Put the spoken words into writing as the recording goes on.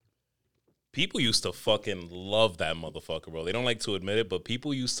People used to fucking love that motherfucker, bro. They don't like to admit it, but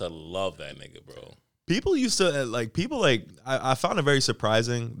people used to love that nigga, bro. People used to I found it very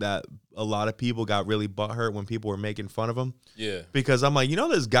surprising that a lot of people got really butthurt when people were making fun of him. Yeah. Because I'm like,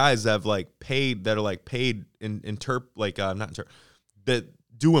 there's guys that have paid that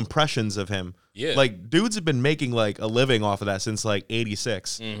do impressions of him. Yeah. Like dudes have been making a living off of that since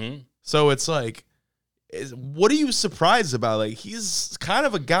 86. Mm-hmm. So it's what are you surprised about? He's kind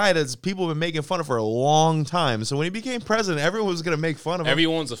of a guy that's people have been making fun of for a long time. So when he became president, everyone was going to make fun of him.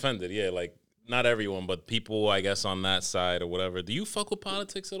 Everyone's offended. Yeah. Not everyone, but people, I guess, on that side or whatever. Do you fuck with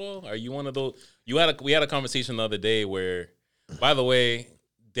politics at all? Are you one of those? We had a conversation the other day where, by the way,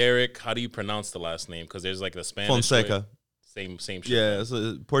 Derek, how do you pronounce the last name? Because there's the Spanish Fonseca. Way. Same shit. Yeah,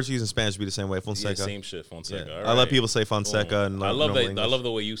 Portuguese and Spanish be the same way. Fonseca. Yeah, same shit. Fonseca. Yeah. All right. I let people say Fonseca. And I love that. English. I love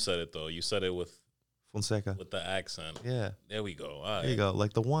the way you said it though. You said it with Fonseca. With the accent. Yeah. There we go. All right. There you go.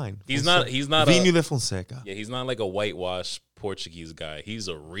 Like the wine. He's Fonseca. not Vinho de Fonseca. Yeah, he's not like a whitewash Portuguese guy. He's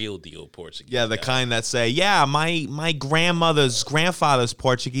a real deal Portuguese. Yeah, the guy. kind that say, yeah, my grandfather's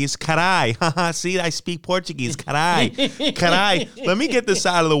Portuguese. Carai. See, I speak Portuguese. Carai. Carai. Let me get this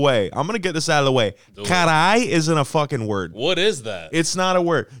out of the way. I'm going to get this out of the way. Carai isn't a fucking word. What is that? It's not a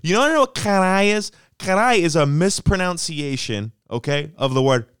word. You know what carai is? Carai is a mispronunciation, okay, of the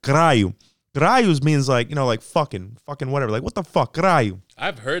word caraio. Caraio means fucking whatever. What the fuck, caraio?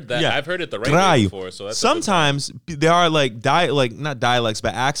 I've heard that. Yeah. I've heard it the right way before. So that's sometimes there are not dialects,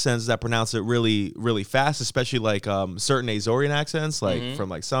 but accents that pronounce it really, really fast, especially certain Azorean accents,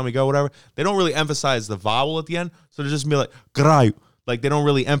 from San Miguel, whatever. They don't really emphasize the vowel at the end, so they just be caraio. They don't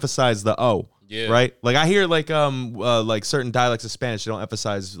really emphasize the O. Yeah. Right. I hear certain dialects of Spanish, they don't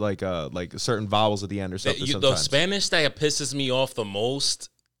emphasize certain vowels at the end or something. The Spanish that pisses me off the most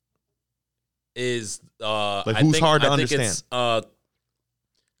is who's hard to understand. It's,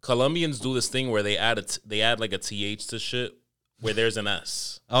 Colombians do this thing where they add a th to shit where there's an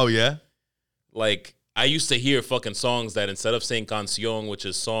s. Oh yeah. I used to hear fucking songs that instead of saying canción, which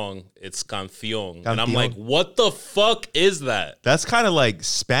is song, it's canción. And I'm like, what the fuck is that? That's kind of like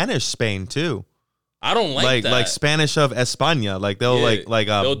Spanish Spain too. I don't like that. Like Spanish of España.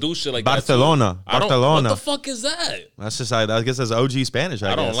 They'll do shit like Barcelona. that. Barcelona. What the fuck is that? That's just I guess that's OG Spanish.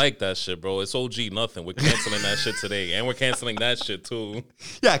 I don't like that shit, bro. It's OG nothing. We're canceling that shit today, and we're canceling that shit too.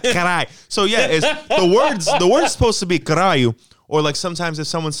 Yeah, caray. So yeah, it's the word's supposed to be carayo, or sometimes if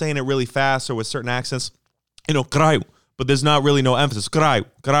someone's saying it really fast or with certain accents, carayo, but there's not really no emphasis. Carayo.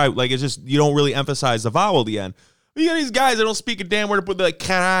 It's just you don't really emphasize the vowel at the end. You got these guys that don't speak a damn word, but they're like,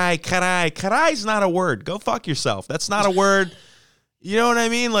 caray. Caray's not a word. Go fuck yourself. That's not a word. You know what I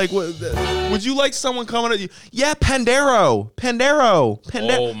mean? Would you like someone coming at you? Yeah, pendero.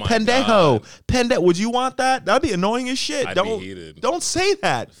 Oh my pendejo. God. Would you want that? That'd be annoying as shit. I'd be heated. Don't say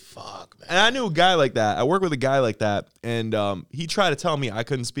that. Fuck, man. And I knew a guy like that. I worked with a guy like that, and he tried to tell me I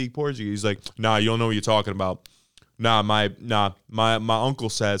couldn't speak Portuguese. He's like, nah, you don't know what you're talking about. My uncle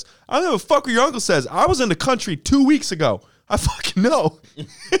says. I don't know what the fuck your uncle says. I was in the country 2 weeks ago. I fucking know.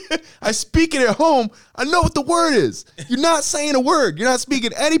 I speak it at home. I know what the word is. You're not saying a word. You're not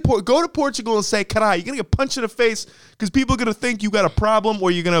speaking any Go to Portugal and say caray. You're going to get punched in the face because people are going to think you got a problem or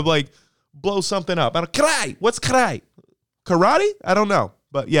you're going to blow something up. Caray. What's caray? Karate? I don't know.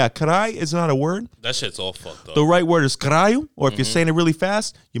 But yeah, caray is not a word. That shit's all fucked up. The right word is carayo, or if you're saying it really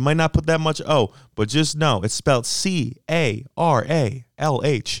fast, you might not put that much O. But just know, it's spelled Caralho.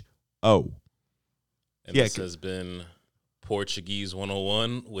 And this has been Portuguese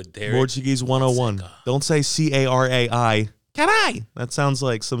 101 with Derek. Portuguese 101. Fonseca. Don't say Carai. Caray. That sounds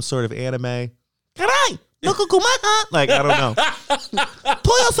like some sort of anime. Caray. I don't know.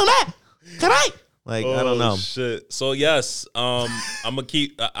 Toyo sama. Caray. I don't know. Shit. So yes, I'm gonna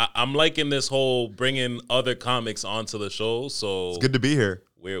keep. I'm liking this whole bringing other comics onto the show. So it's good to be here.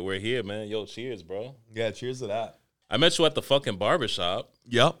 We're here, man. Yo, cheers, bro. Yeah, cheers to that. I met you at the fucking barbershop.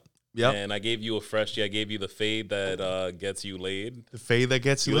 Yep. And I gave you I gave you the fade that gets you laid. The fade that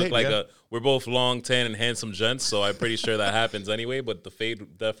gets you laid. Look like we're both long, tan, and handsome gents, so I'm pretty sure that happens anyway. But the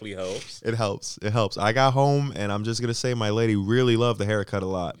fade definitely helps. It helps. I got home, and I'm just gonna say my lady really loved the haircut a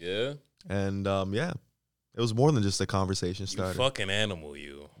lot. Yeah. And yeah, it was more than just a conversation starter. You fucking animal,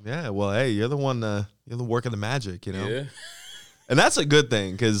 you. Yeah, well, hey, you're the one. You're the working the magic, you know. Yeah. And that's a good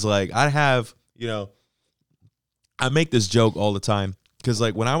thing because, I have, I make this joke all the time because,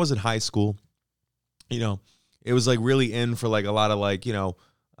 when I was in high school, it was really in for a lot of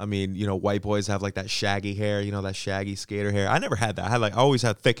white boys have that shaggy hair, that shaggy skater hair. I never had that. I always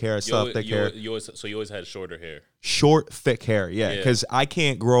had thick hair, thick hair. You always had shorter hair. Short, thick hair, yeah. Because I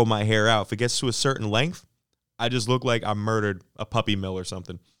can't grow my hair out. If it gets to a certain length, I just look like I murdered a puppy mill or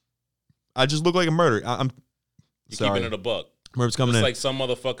something. I just look like a murderer. I'm You're sorry. keeping it a buck. Murph's coming It's in. like some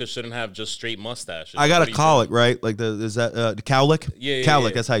motherfuckers shouldn't have just straight mustaches. I got What a are you cowlick, doing? right? Like is that the cowlick? Yeah, Cowlick.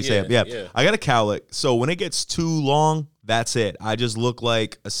 yeah, That's how you say it. yeah, Yeah. yeah. I got a cowlick. So when it gets too long, that's it. I just look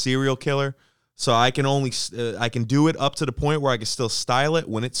like a serial killer. So I can only I can do it up to the point where I can still style it.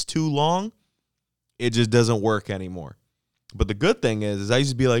 When it's too long, it just doesn't work anymore. But the good thing is I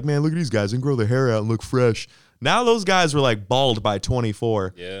used to be like, man, look at these guys. They can grow their hair out and look fresh. Now those guys were like bald by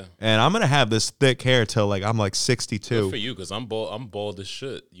 24. Yeah. And I'm going to have this thick hair till like I'm like 62. Good for you, because I'm bald as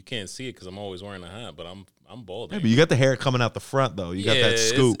shit. You can't see it because I'm always wearing a hat, but I'm bald. Yeah, but you got the hair coming out the front, though. You got that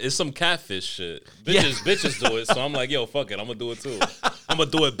scoop. It's some catfish shit. Bitches do it, so I'm like, yo, fuck it. I'm going to do it too. I'm going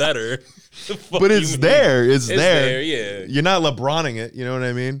to do it better. But it's there. It's there. Yeah. You're not LeBroning it. You know what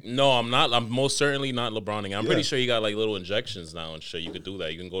I mean? No, I'm not. I'm most certainly not LeBroning. I'm Yeah. pretty sure you got like little injections now and shit. You could do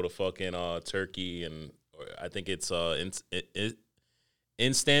that. You can go to fucking Turkey and I think it's in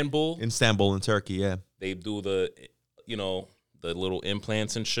Istanbul. Istanbul in Turkey, yeah. They do the the little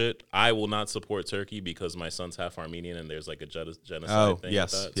implants and shit. I will not support Turkey because my son's half Armenian and there's like a genocide thing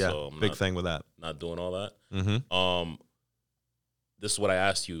yes. with that. Yeah. So I'm Big thing with that. not doing all that. Mm-hmm. This is what I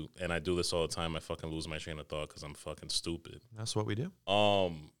asked you, and I do this all the time. I fucking lose my train of thought because I'm fucking stupid. That's what we do.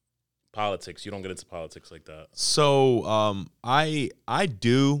 Politics. You don't get into politics like that. So I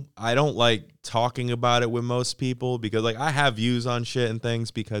do. I don't like talking about it with most people because like I have views on shit and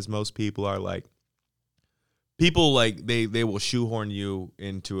things because most people are like they will shoehorn you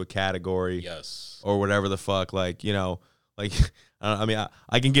into a category. Yes. Or whatever the fuck, like, you know, like I mean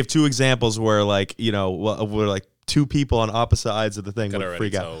I can give two examples where like, you know, where like two people on opposite sides of the thing would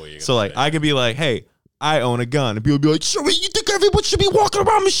freak out. So like I could be like, hey, I own a gun. And people would be like, sure, you think everyone should be walking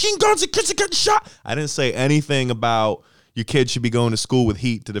around machine guns and kids are getting shot? I didn't say anything about your kids should be going to school with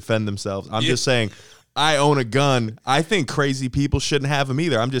heat to defend themselves. I'm just saying I own a gun. I think crazy people shouldn't have them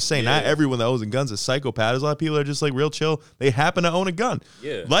either. I'm just saying not everyone that owns a gun's a psychopath. There's a lot of people that are just like real chill. They happen to own a gun.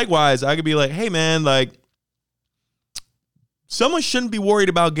 Yeah. Likewise, I could be like, hey, man, like, someone shouldn't be worried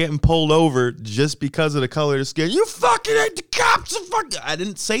about getting pulled over just because of the color of the skin. You fucking hate the cops. I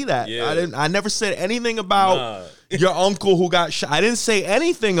didn't say that. Yeah. I never said anything about your uncle who got shot. I didn't say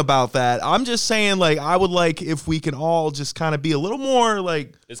anything about that. I'm just saying, like, I would like if we can all just kind of be a little more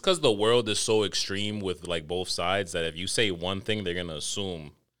like. It's because the world is so extreme with like both sides that if you say one thing, they're gonna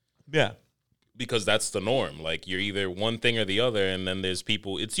assume. Yeah. Because that's the norm. Like you're either one thing or the other, and then there's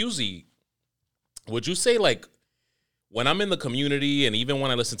people. It's usually. Would you say like? When I'm in the community and even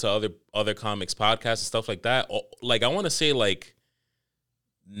when I listen to other comics podcasts and stuff like that, like I want to say like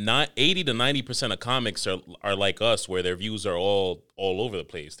not 80 to 90% of comics are like us where their views are all over the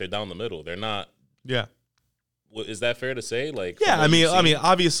place. They're down the middle. They're not. Yeah. Is that fair to say? Like yeah, I mean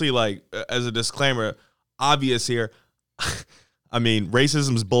obviously like as a disclaimer, obvious here. I mean,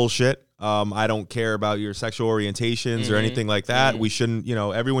 racism's bullshit. I don't care about your sexual orientations or anything like that. We shouldn't, you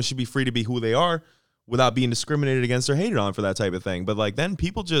know, everyone should be free to be who they are without being discriminated against or hated on for that type of thing. But like then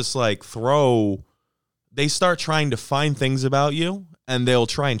people just like they start trying to find things about you and they'll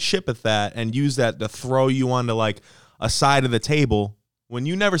try and chip at that and use that to throw you onto like a side of the table when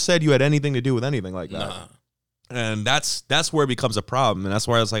you never said you had anything to do with anything like that. Nah. And that's where it becomes a problem. And that's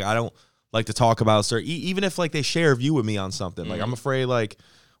why I was like, I don't like to talk about certain, even if like they share a view with me on something, like I'm afraid like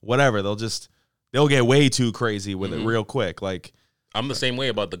whatever, they'll get way too crazy with it real quick. Like, I'm the same way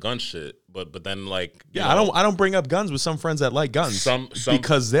about the gun shit, but then like I don't bring up guns with some friends that like guns, some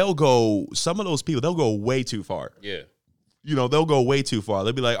because some of those people they'll go way too far. Yeah, you know they'll go way too far.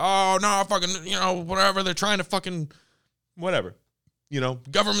 They'll be like, oh no, fucking whatever. They're trying to fucking whatever.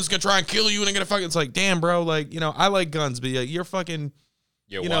 Government's gonna try and kill you and they're gonna fucking. It's like, damn, bro, like I like guns, but you're fucking.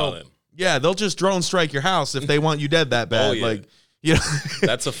 You're wildin'. Yeah, they'll just drone strike your house if they want you dead that bad. Oh, yeah. Like.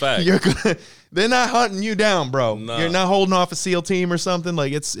 That's a fact. They're not hunting you down, bro. Nah. You're not holding off a SEAL team or something.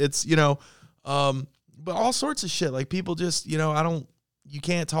 Like it's but all sorts of shit. Like people just, you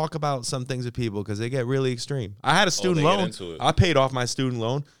can't talk about some things with people because they get really extreme. I had a student loan. I paid off my student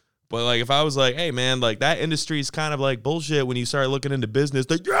loan. But like if I was like, hey man, like that industry is kind of like bullshit when you start looking into business,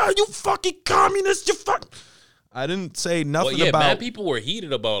 like, yeah, you fucking communist, you fuck. I didn't say nothing about. Bad people were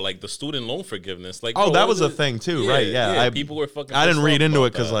heated about like the student loan forgiveness. Like, that was a thing too, right? Yeah, people were fucking. I didn't read into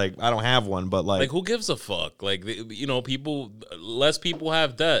it because like I don't have one, but like who gives a fuck? Like less people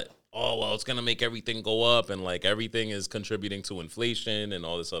have debt. Oh well, it's gonna make everything go up, and like everything is contributing to inflation and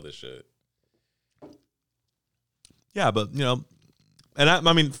all this other shit. Yeah, but and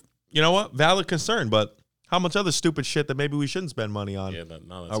I mean, you know what? Valid concern, but. How much other stupid shit that maybe we shouldn't spend money on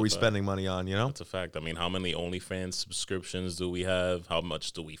are we spending money on, That's a fact. I mean, how many OnlyFans subscriptions do we have? How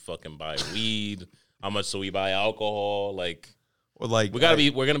much do we fucking buy weed? How much do we buy alcohol? Like, Like we're gonna be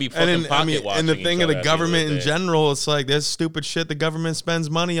fucking pocket watching. And the thing each of the other at government end in of the day. general, it's like there's stupid shit the government spends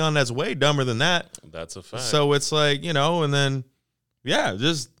money on that's way dumber than that. That's a fact. So it's like, and then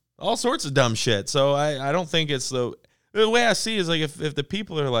just all sorts of dumb shit. So I don't think it's the way I see it is like if the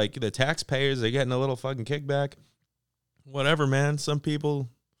people are like the taxpayers, they're getting a little fucking kickback. Whatever, man. Some people,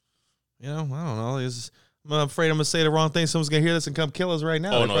 I don't know. I'm afraid I'm gonna say the wrong thing. Someone's gonna hear this and come kill us right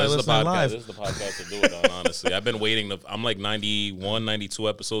now. Oh, They're no, probably this is the listening podcast. live. This is the podcast to do it on, honestly. I've been waiting. I'm like 91, 92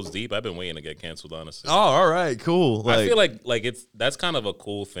 episodes deep. I've been waiting to get canceled, honestly. Oh, all right, cool. I feel like that's kind of a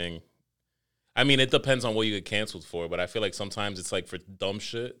cool thing. I mean, it depends on what you get canceled for, but I feel like sometimes it's like for dumb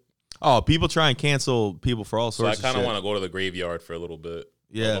shit. Oh, people try and cancel people for all So I sorts of shit. kind of want to go to the graveyard for a little bit.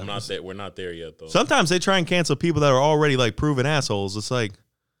 Yeah. But I'm not there. We're not there yet, though. Sometimes they try and cancel people that are already like proven assholes. It's like,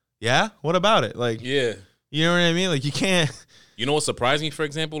 yeah, what about it? Like, Yeah. you know what I mean? Like, you can't. You know what surprised me, for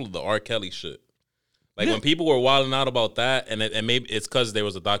example? The R. Kelly shit. Like, when people were wilding out about that, and maybe it's because there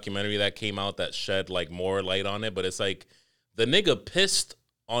was a documentary that came out that shed, like, more light on it, but it's like, the nigga pissed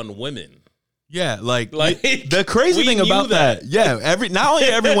on women. Yeah, like the crazy thing about that. Yeah, not only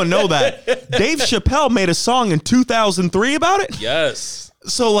everyone know that, Dave Chappelle made a song in 2003 about it. Yes.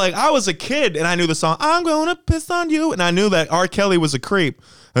 So, like, I was a kid, and I knew the song, I'm gonna piss on you, and I knew that R. Kelly was a creep.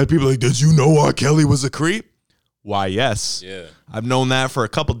 And people are like, did you know R. Kelly was a creep? Why, yes. Yeah. I've known that for a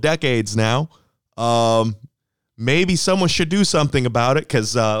couple decades now. Maybe someone should do something about it,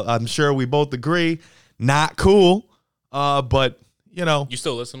 because I'm sure we both agree, not cool. But, You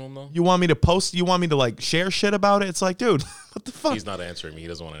still listen to him, though? you want me to post, you want me to, like, share shit about it? It's like, dude, what the fuck? He's not answering me. He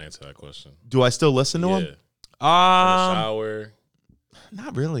doesn't want to answer that question. Do I still listen to Yeah. him? In the shower.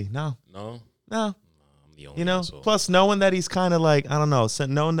 Not really, no. No? No. I'm the only one, so. Plus knowing that he's kind of like, I don't know,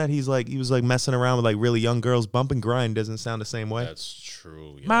 knowing that he was like messing around with like really young girls, bump and grind doesn't sound the same way. That's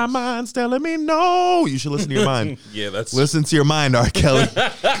true. Yes. My mind's telling me no. You should listen to your mind. Yeah, that's Listen to your mind, R. Kelly.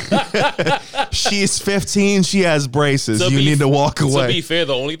 She's 15. She has braces. You need to walk away. To be fair,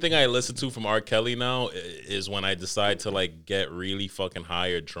 the only thing I listen to from R. Kelly now is when I decide to like get really fucking high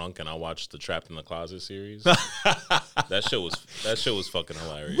or drunk and I watch the Trapped in the Closet series. that shit was fucking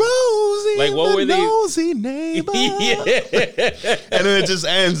hilarious. Rosie, Like, what were they- nosy neighbor. Yeah. And then it just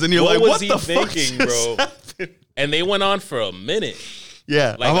ends, and you're What like, was what he the fuck thinking, just bro? happened? And they went on for a minute.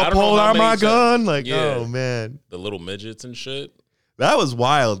 Yeah, Like, I'm I gonna don't know pull how out my many gun. Like, Yeah. oh man. The little midgets and shit. That was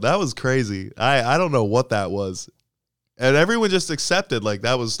wild. That was crazy. I don't know what that was. And everyone just accepted like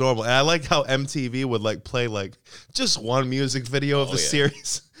that was normal. And I like how MTV would like play like just one music video of the yeah.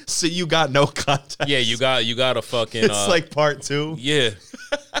 series. So you got no context. Yeah, you got a fucking It's like part 2. yeah.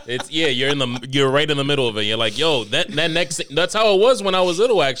 You're right in the middle of it. You're like, yo, that next that's how it was when I was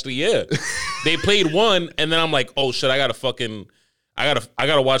little, actually. Yeah. They played one and then I'm like, oh shit, I gotta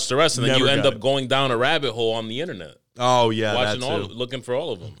watch the rest. And then Never you end got up it. going down a rabbit hole on the internet. Oh yeah, Watching that too. looking for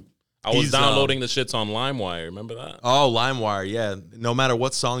all of them. I was He's, downloading the shits on LimeWire. Remember that? Oh, LimeWire, yeah. No matter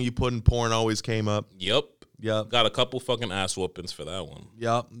what song you put in, porn always came up. Yep. Yep. Got a couple fucking ass whoopings for that one.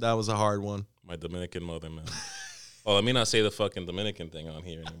 Yep. That was a hard one. My Dominican mother, man. Oh, let me not say the fucking Dominican thing on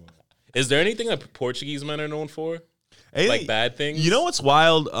here anymore. Is there anything that Portuguese men are known for? Hey, Like bad things? You know what's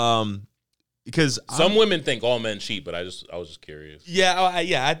wild? Because Some women think all men cheat, but I was just curious. Yeah,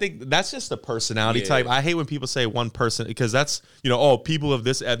 I think that's just a personality Yeah. type. I hate when people say one person because that's, oh, people of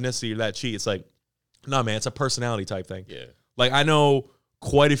this ethnicity that cheat. It's like, no, man, it's a personality type thing. Yeah. Like, I know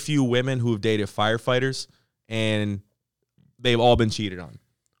quite a few women who have dated firefighters and they've all been cheated on.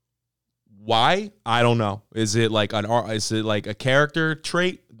 Why? I don't know. Is it like a character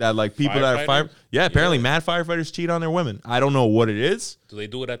trait that like people that are fire? Firefighters? Yeah, apparently Yeah. mad firefighters cheat on their women. I don't know what it is. Do they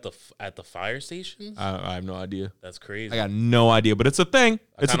do it at the fire stations? I have no idea. That's crazy. I got no idea, but it's a thing.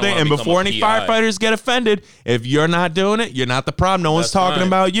 It's a kinda thing. wanna And become before a any PI. firefighters get offended, if you're not doing it, you're not the problem. No one's That's talking fine.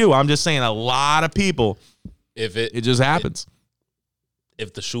 about you. I'm just saying a lot of people. If It just happens.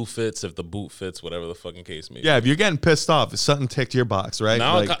 if the shoe fits, if the boot fits, whatever the fucking case may be. Yeah, if you're getting pissed off, if something ticked your box, right?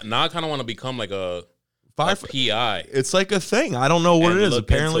 Now, Like, I kind of want to become like a Firef- PI. it's like a thing. I don't know what and it is. look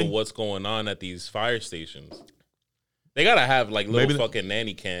Apparently, into what's going on at these fire stations. They gotta have like little Maybe fucking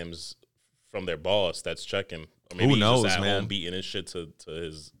nanny cams from their boss that's checking. Or maybe Who he's knows, just at man? home beating his shit to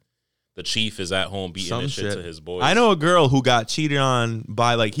his. The chief is at home beating some his shit shit to his boys. I know a girl who got cheated on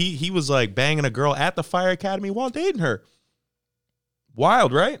by like he was like banging a girl at the fire academy while dating her.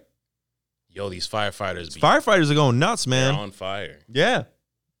 Wild, right? Yo, these firefighters, Firefighters are going nuts, they're man. on fire. Yeah,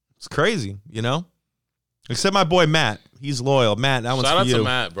 it's crazy, Except my boy Matt, he's loyal. Matt, that one's Shout for out you. to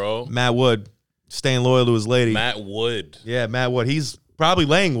Matt, bro. Matt Wood, staying loyal to his lady. Matt Wood. Yeah, Matt Wood. He's probably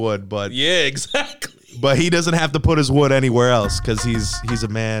laying wood, but Yeah, exactly. he doesn't have to put his wood anywhere else because he's a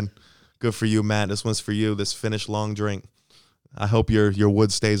man. Good for you, Matt. This one's for you. This Finnish long drink. I hope your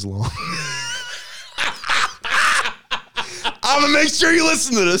wood stays long. I'm gonna make sure you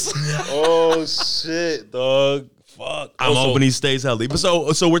listen to this. Oh shit, dog. Fuck. I'm hoping he stays healthy. But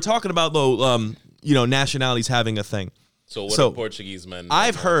so we're talking about though, nationalities having a thing. So what are Portuguese men?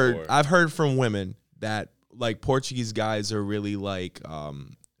 I've heard from women that like Portuguese guys are really like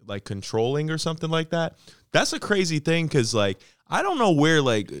controlling or something like that. That's a crazy thing because like I don't know where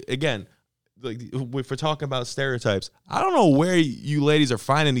like again. Like if we're talking about stereotypes, I don't know where you ladies are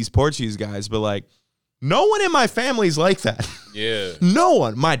finding these Portuguese guys, but like no one in my family's like that. Yeah. No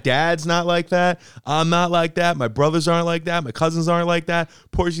one. My dad's not like that. I'm not like that. My brothers aren't like that. My cousins aren't like that.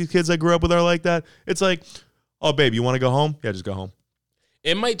 Portuguese kids I grew up with are like that. It's like, oh, babe, you want to go home? Yeah, just go home.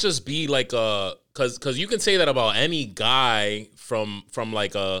 It might just be like cause you can say that about any guy from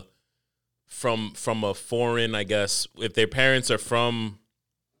a foreign, I guess, if their parents are from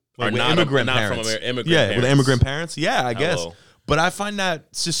like are not immigrant not parents. from immigrant yeah, parents. with immigrant parents. Yeah, I guess. Hello. But I find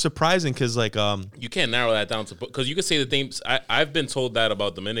that just surprising because like you can't narrow that down to because you can say the things I've been told that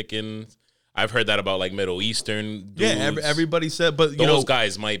about Dominicans. I've heard that about like Middle Eastern dudes. Yeah, everybody said, but those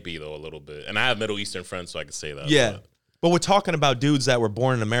guys might be though a little bit. And I have Middle Eastern friends, so I can say that. Yeah, but we're talking about dudes that were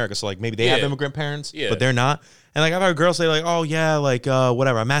born in America, so like maybe they have immigrant parents, but they're not. And like I've heard girls say like, oh yeah, like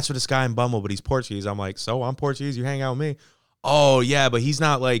whatever. I matched with this guy in Bumble, but he's Portuguese. I'm like, so I'm Portuguese. You hang out with me. Oh yeah, but he's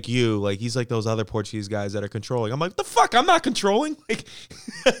not like you. Like he's like those other Portuguese guys that are controlling. I'm like, the fuck? I'm not controlling.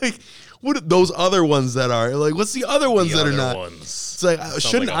 Like what are those other ones that are? Like what's the other ones that are not? It's like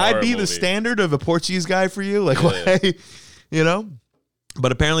shouldn't I be the standard of a Portuguese guy for you? Like why?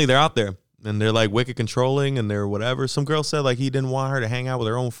 But apparently they're out there and they're like wicked controlling and they're whatever. Some girl said like he didn't want her to hang out with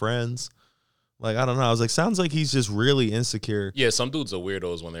her own friends. Like, I don't know. I was like, sounds like he's just really insecure. Yeah, some dudes are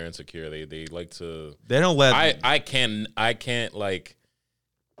weirdos when they're insecure. They like to. They don't let. I can't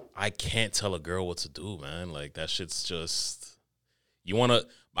tell a girl what to do, man. Like that shit's just. You want to.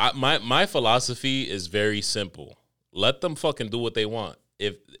 My philosophy is very simple. Let them fucking do what they want.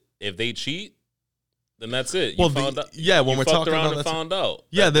 If they cheat, then that's it. You found out. Yeah, when we're talking around about and found out.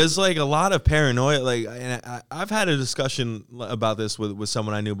 Yeah, there's like a lot of paranoia. Like, and I've had a discussion about this with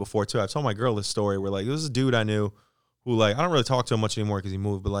someone I knew before too. I've told my girl this story where like this is a dude I knew who like I don't really talk to him much anymore because he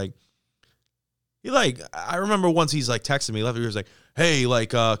moved, but like he like I remember once he's like texting me. He was like, hey,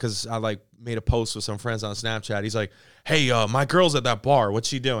 like because I like made a post with some friends on Snapchat. He's like, hey, my girl's at that bar. What's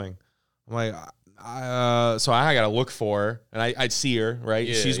she doing? I'm like. So I gotta look for her, and I'd see her, right?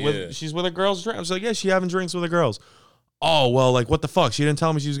 Yeah, she's with a girl's drink. I was like, yeah, she having drinks with the girls. Oh well, like what the fuck? She didn't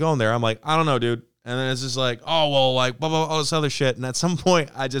tell me she was going there. I'm like, I don't know, dude. And then it's just like, oh well, like blah blah all this other shit. And at some point,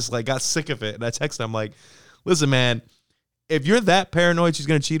 I just like got sick of it, and I texted him like, listen, man, if you're that paranoid she's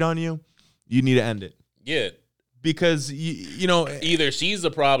gonna cheat on you, you need to end it. Yeah. Because you know, either she's the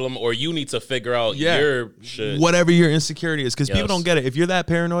problem or you need to figure out your shit, whatever your insecurity is. Because people don't get it. If you're that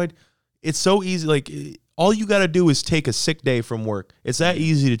paranoid. It's so easy. Like all you got to do is take a sick day from work. It's that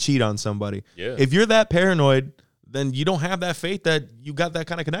easy to cheat on somebody. Yeah. If you're that paranoid, then you don't have that faith that you got that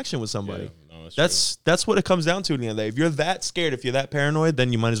kind of connection with somebody. Yeah, no, that's what it comes down to at the end of the day. If you're that scared, if you're that paranoid,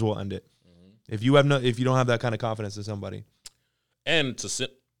 then you might as well end it. Mm-hmm. If you don't have that kind of confidence in somebody. And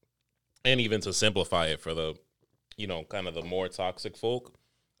even to simplify it for the, kind of the more toxic folk,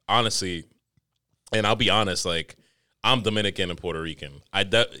 honestly, and I'll be honest, like. I'm Dominican and Puerto Rican.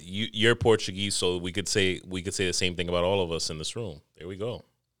 You're Portuguese, so we could say the same thing about all of us in this room. There we go.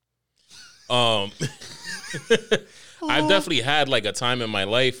 I've definitely had like a time in my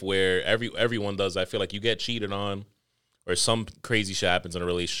life where everyone does. I feel like you get cheated on, or some crazy shit happens in a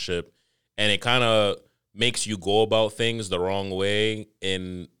relationship, and it kind of makes you go about things the wrong way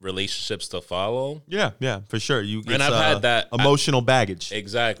in relationships to follow. Yeah, for sure. And I've had that emotional baggage.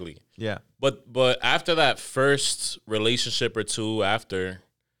 Exactly. Yeah. But after that first relationship or two after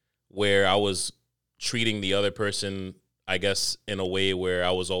where I was treating the other person, I guess, in a way where I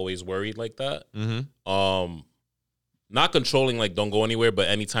was always worried like that. Mm-hmm. Not controlling, like, don't go anywhere, but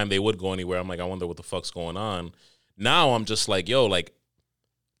anytime they would go anywhere, I'm like, I wonder what the fuck's going on. Now I'm just like, yo, like,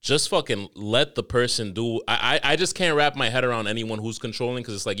 just fucking let the person do. I just can't wrap my head around anyone who's controlling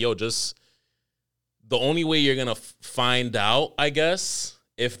because it's like, yo, just the only way you're going to find out, I guess,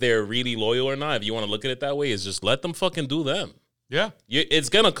 if they're really loyal or not, if you want to look at it that way, is just let them fucking do them. Yeah. It's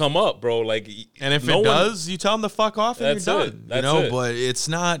going to come up, bro. Like, and if it does, you tell them to fuck off and that's you're it. done. That's it. But it's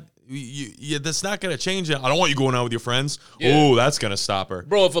not, that's not going to change it. I don't want you going out with your friends. Yeah. Oh, that's going to stop her.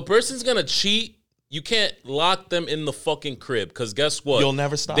 Bro, if a person's going to cheat, you can't lock them in the fucking crib because guess what? You'll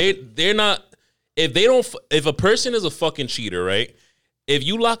never stop They're not, if a person is a fucking cheater, right? If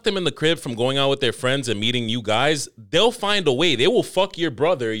you lock them in the crib from going out with their friends and meeting you guys, they'll find a way. They will fuck your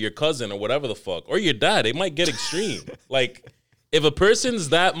brother, your cousin, or whatever the fuck, or your dad. It might get extreme. Like, If a person's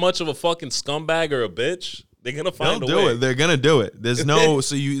that much of a fucking scumbag or a bitch, they're gonna find They'll a do way. it. They're gonna do it. There's no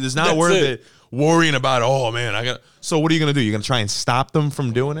there's not worth it worrying about. Oh man, I got. So what are you gonna do? You're gonna try and stop them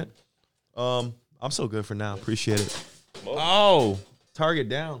from doing it? I'm so good for now. Appreciate it. Oh, target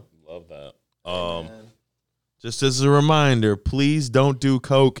down. Love that. Just as a reminder, please don't do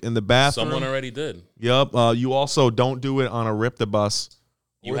coke in the bathroom. Someone already did. Yep. You also don't do it on a Rip the Bus.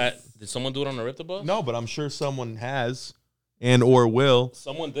 Did someone do it on the Rip the Bus? No, but I'm sure someone has and or will.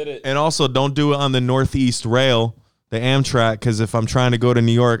 Someone did it. And also, don't do it on the Northeast Rail, the Amtrak, because if I'm trying to go to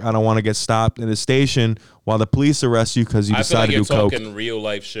New York, I don't want to get stopped in the station while the police arrest you because you decided to do coke. I feel like you're talking real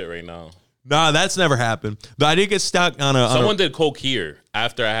life shit right now. Nah, that's never happened. But I did get stuck on a. Someone did coke here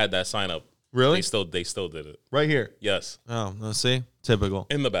after I had that sign up. Really? They still did it. Right here. Yes. Oh, no, see? Typical.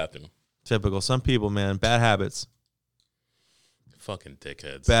 In the bathroom. Typical. Some people, man, bad habits. Fucking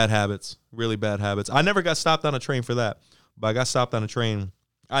dickheads. Bad habits. Really bad habits. I never got stopped on a train for that. But I got stopped on a train.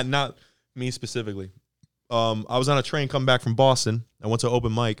 Not me specifically. I was on a train coming back from Boston. I went to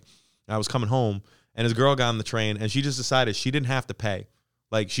open mic. I was coming home, and this girl got on the train, and she just decided she didn't have to pay.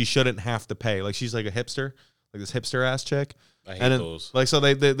 Like, she shouldn't have to pay. Like, she's like a hipster, like this hipster-ass chick. I hate those. Like, so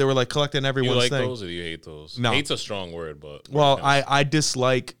they were, like, collecting everyone's thing. You like thing. those or you hate those? No. Hate's a strong word, but... Well, I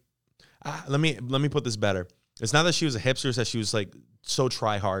dislike... let me put this better. It's not that she was a hipster, it's that she was, like, so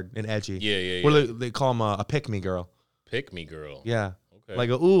try-hard and edgy. Yeah. What do they call them? A pick-me girl. Pick-me girl. Yeah. Okay. Like,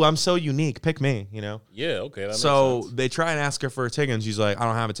 ooh, I'm so unique. Pick me, you know? Yeah, okay. That makes so sense. they try and ask her for a ticket, and she's like, I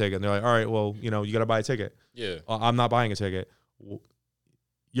don't have a ticket. And they're like, all right, well, you got to buy a ticket. Yeah. I'm not buying a ticket.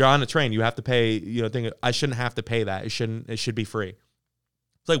 You're on a train. You have to pay, I shouldn't have to pay that. It should be free.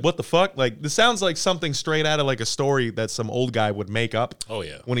 It's like, what the fuck? Like, this sounds like something straight out of like a story that some old guy would make up. Oh,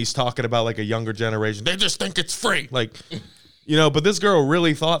 yeah. When he's talking about like a younger generation. They just think it's free. Like, but this girl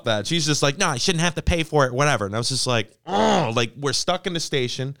really thought that. She's just like, no, I shouldn't have to pay for it, whatever. And I was just like, oh, like, we're stuck in the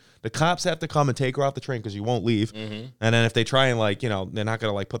station. The cops have to come and take her off the train because you won't leave. Mm-hmm. And then if they try and like, they're not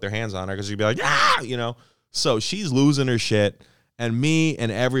going to like put their hands on her because you'd be like, ah, So she's losing her shit. And me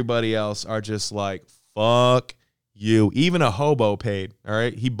and everybody else are just like, fuck you. Even a hobo paid, all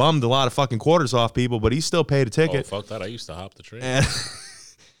right? He bummed a lot of fucking quarters off people, but he still paid a ticket. Oh, fuck that. I used to hop the train. And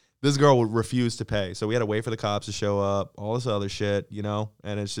this girl would refuse to pay. So we had to wait for the cops to show up, all this other shit,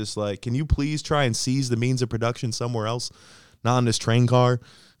 And it's just like, can you please try and seize the means of production somewhere else? Not on this train car?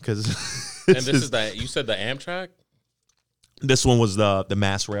 Because and this is you said the Amtrak? This one was the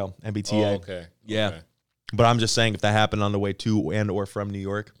Mass Rail, MBTA. Oh, okay. Yeah. Okay. But I'm just saying, if that happened on the way to and or from New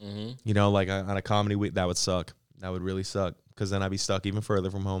York, like on a comedy week, that would suck. That would really suck because then I'd be stuck even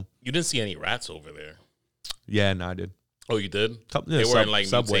further from home. You didn't see any rats over there? Yeah, no, I did. Oh, you did? They weren't like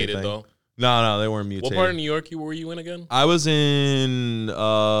mutated thing. though? No, they weren't mutated. What part of New York were you in again? I was in,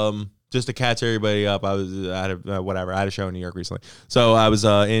 just to catch everybody up, I had a show in New York recently. So I was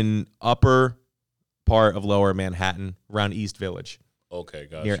in upper part of lower Manhattan, around East Village. Okay,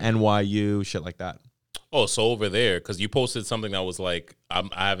 gotcha. Near NYU, shit like that. Oh, so over there, because you posted something that was like, I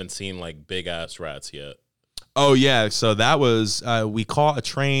haven't seen like big ass rats yet. Oh yeah, so that was we caught a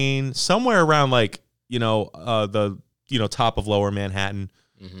train somewhere around like the top of Lower Manhattan.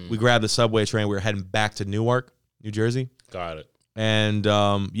 Mm-hmm. We grabbed the subway train. We were heading back to Newark, New Jersey. Got it. And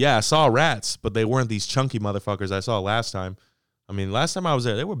I saw rats, but they weren't these chunky motherfuckers I saw last time. I mean, last time I was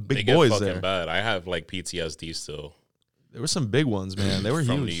there, they were big boys fucking there. Bad. I have like PTSD still. There were some big ones, man. They were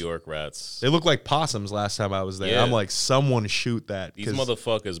from huge. New York rats. They looked like possums last time I was there. Yeah. I'm like, someone shoot that. These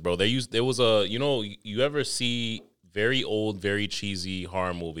motherfuckers, bro. There was a, you ever see very old, very cheesy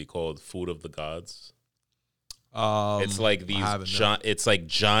horror movie called Food of the Gods? It's like it's like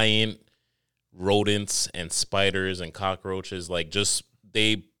giant rodents and spiders and cockroaches. Like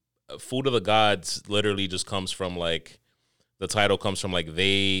Food of the Gods literally just comes from like, the title comes from like,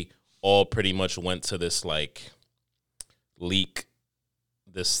 they all pretty much went to this like leak.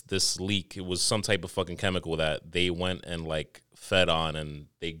 This leak, it was some type of fucking chemical that they went and like fed on, and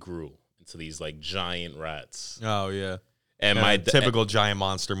they grew into these like giant rats. Oh yeah. And my typical giant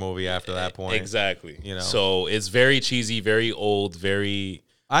monster movie after that point. Exactly. So it's very cheesy, very old, very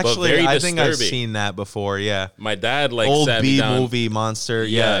actually I disturbing. think I've seen that before, yeah. My dad like old sat B me down. movie monster.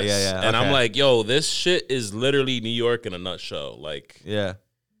 Yes. Yeah. And okay. I'm like, yo, this shit is literally New York in a nutshell. Like, yeah.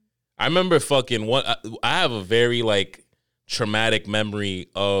 I remember I have a very like traumatic memory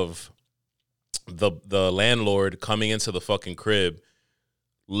of the landlord coming into the fucking crib,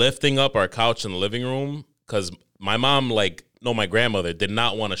 lifting up our couch in the living room, because my mom, my grandmother did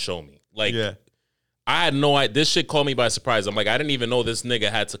not want to show me. Like, yeah. I had no idea. This shit caught me by surprise. I'm like, I didn't even know this nigga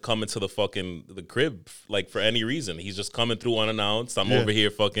had to come into the crib, like, for any reason. He's just coming through unannounced. I'm over here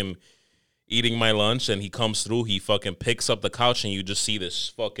fucking eating my lunch, and he comes through. He fucking picks up the couch, and you just see this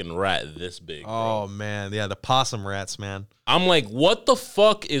fucking rat this big. Oh, man. Yeah, the possum rats, man. I'm like, what the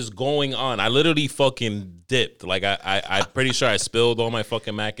fuck is going on? I literally fucking dipped. Like, I'm pretty sure I spilled all my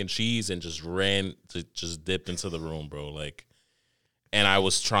fucking mac and cheese and just dipped into the room, bro. Like, and I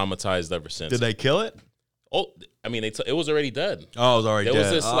was traumatized ever since. Did they kill it? Oh, I mean, it was already dead. Oh, it was already dead.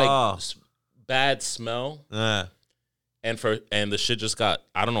 There was this, like, bad smell. And the shit just got,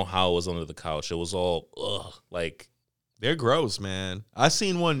 I don't know how it was under the couch. It was all, like. They're gross, man. I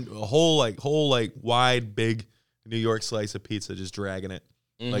seen one, a whole wide, big New York slice of pizza just dragging it.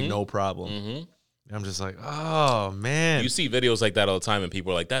 Like, no problem. And I'm just like, oh, man. You see videos like that all the time, and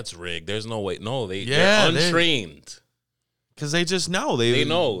people are like, that's rigged. There's no way. No, they're untrained. Because they just know. They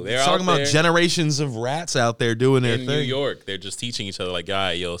know. They're talking about generations of rats out there doing their thing. In New York, they're just teaching each other, like, all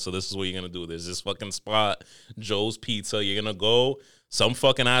right, yo, so this is what you're going to do. There's this fucking spot, Joe's Pizza. You're going to go. Some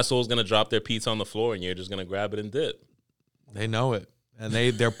fucking asshole's going to drop their pizza on the floor, and you're just going to grab it and dip. They know it. And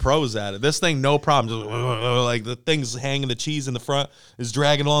they're pros at it. This thing, no problem. Just, like, the thing's hanging the cheese in the front, is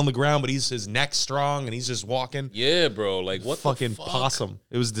dragging along the ground, but his neck's strong, and he's just walking. Yeah, bro. Like, what fucking the fuck? possum.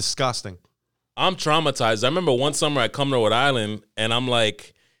 It was disgusting. I'm traumatized. I remember one summer I come to Rhode Island, and I'm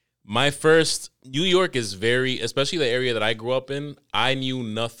like, New York is especially the area that I grew up in, I knew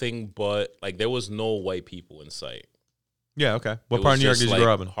nothing but, like, there was no white people in sight. Yeah, okay. What part of New York did you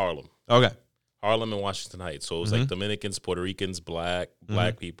grow up in? Harlem. Okay. Harlem and Washington Heights. So it was like Dominicans, Puerto Ricans, black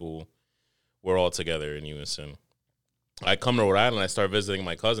people were all together in unison. I come to Rhode Island, I start visiting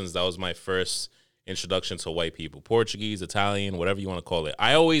my cousins. That was my first introduction to white people. Portuguese, Italian, whatever you want to call it.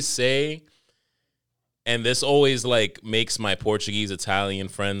 I always say, and this always, like, makes my Portuguese, Italian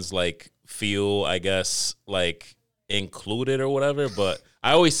friends, like, feel, I guess, like, included or whatever. But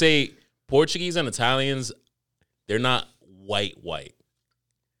I always say Portuguese and Italians, they're not white.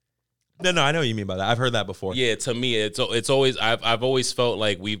 No, I know what you mean by that. I've heard that before. Yeah, to me, it's always, I've always felt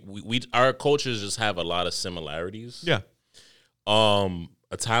like our cultures just have a lot of similarities. Yeah.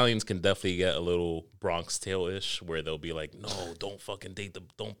 Italians can definitely get a little Bronx Tale-ish, where they'll be like, "No, don't date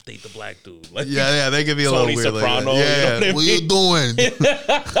the black dude." Like, yeah, they could be a Tony little weird. Soprano. Like Yeah, you know what you doing,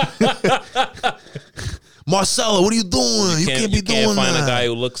 Marcella? What are you doing? You can't be doing that. You can't find a guy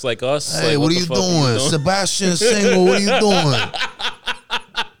who looks like us. Hey, like, what are you doing? Sebastian Single, what are you doing?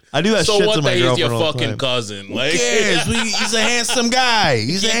 I do that shit to my girlfriend. So what? He's your fucking cousin. Like, who cares? He's a handsome guy.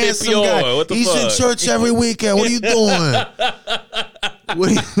 He's a handsome guy. What the He's fuck? in church every weekend. What are you doing?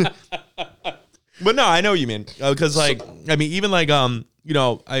 But no, I know what you mean. Because, like, I mean, even like, you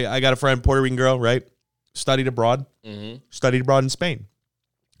know, I got a friend, Puerto Rican girl, right? Studied abroad. Studied abroad in Spain.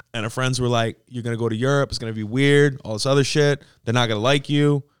 And her friends were like, you're going to go to Europe. It's going to be weird. All this other shit. They're not going to like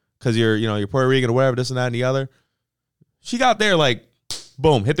you because you're Puerto Rican or whatever, this and that and the other. She got there, like,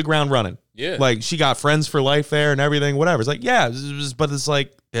 boom, hit the ground running. Yeah. Like, she got friends for life there and everything, whatever. It's like, yeah, but it's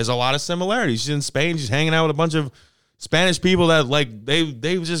like, there's a lot of similarities. She's in Spain. She's hanging out with a bunch of Spanish people that, like,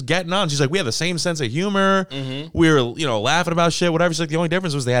 they was just getting on. She's like, we have the same sense of humor. We were, laughing about shit, whatever. She's like, the only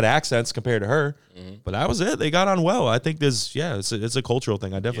difference was they had accents compared to her. But that was it. They got on well. I think it's a cultural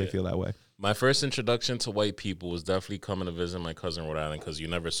thing. I definitely feel that way. My first introduction to white people was definitely coming to visit my cousin in Rhode Island, because you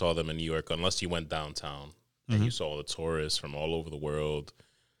never saw them in New York unless you went downtown. And you saw all the tourists from all over the world.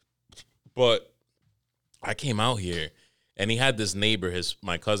 But I came out here, and he had this neighbor,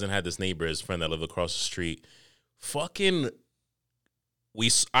 my cousin had this neighbor, his friend that lived across the street.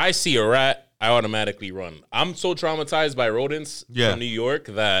 I see a rat, I automatically run. I'm so traumatized by rodents from New York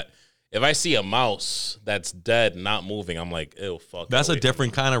that if I see a mouse that's dead, not moving, I'm like, ew, fuck. That's a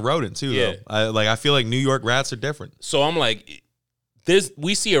different kind of rodent too, though. I feel like New York rats are different. So I'm like,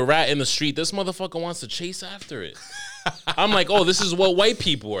 we see a rat in the street, this motherfucker wants to chase after it. I'm like, oh, this is what white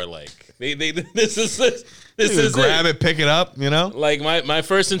people are like. This is grab it, pick it up, Like my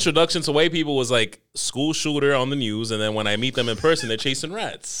first introduction to white people was like school shooter on the news, and then when I meet them in person, they're chasing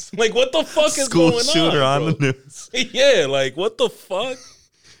rats. Like, what the fuck is going on? School shooter on the news. Yeah, like, what the fuck?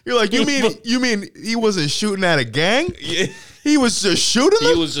 You're like, you mean he wasn't shooting at a gang? Yeah, he was just shooting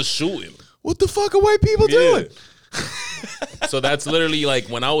them? He was just shooting. What the fuck are white people doing? So that's literally like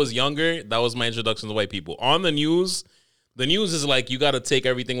when I was younger, that was my introduction to white people. On the news is like, you got to take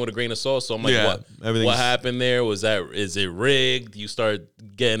everything with a grain of salt. So I'm like, what happened there? Is it rigged? You start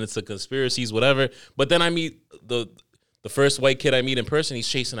getting into conspiracies, whatever. But then I meet the first white kid I meet in person. He's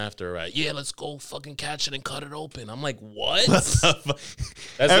chasing after a rat. Yeah, let's go fucking catch it and cut it open. I'm like, what? That's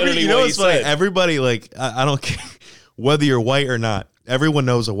literally what he said. Everybody, like, I don't care whether you're white or not. Everyone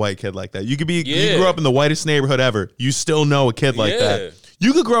knows a white kid like that. You grew up in the whitest neighborhood ever. You still know a kid like that.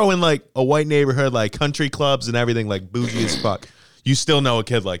 You could grow in like a white neighborhood, like country clubs and everything, like bougie as fuck. you still know a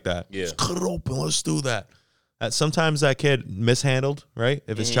kid like that. Yeah. Just cut it open. Let's do that. Sometimes that kid mishandled, right?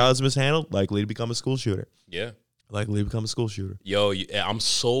 If his child's mishandled, likely to become a school shooter. Yeah. Likely to become a school shooter. Yo, I'm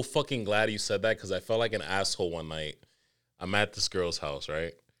so fucking glad you said that because I felt like an asshole one night. I'm at this girl's house,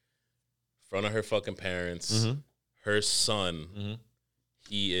 right? In front of her fucking parents. Her son,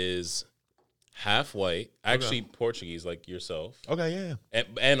 he is half white, actually Portuguese like yourself. Okay, yeah.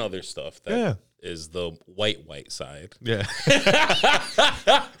 And other stuff that is the white side. Yeah.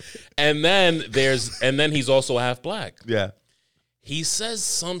 And then he's also half black. Yeah. He says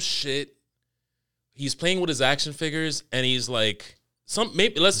some shit. He's playing with his action figures and he's like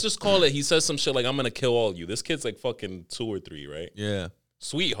maybe let's just call it, he says some shit like, I'm gonna kill all of you. This kid's like fucking 2 or 3, right? Yeah.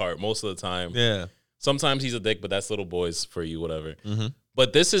 Sweetheart most of the time. Yeah. Sometimes he's a dick, but that's little boys for you, whatever.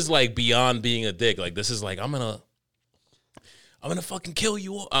 But this is like beyond being a dick. Like this is like, I'm gonna fucking kill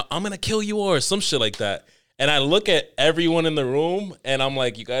you. I'm gonna kill you or some shit like that. And I look at everyone in the room and I'm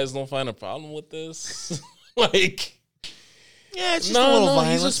like, you guys don't find a problem with this? Like, yeah, it's just a little violence.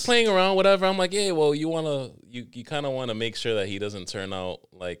 He's just playing around, whatever. I'm like, yeah, well, you kind of want to make sure that he doesn't turn out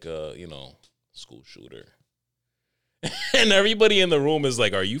like a, school shooter. And everybody in the room is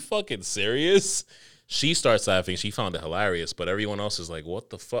like, are you fucking serious? She starts laughing. She found it hilarious, but everyone else is like, what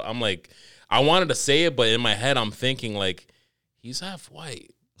the fuck? I'm like, I wanted to say it, but in my head, I'm thinking like, he's half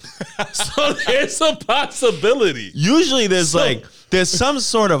white. So there's a possibility. Usually there's some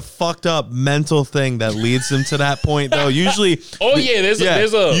sort of fucked up mental thing that leads them to that point though. Usually there's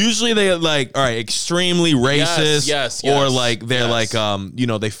a usually they like, all right, extremely racist, yes, or like they're like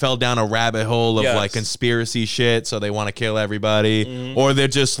they fell down a rabbit hole of like conspiracy shit, so they want to kill everybody, or they're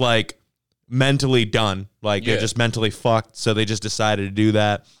just like mentally done, like they're just mentally fucked, so they just decided to do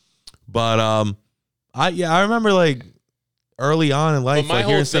that. But I remember like early on in life, like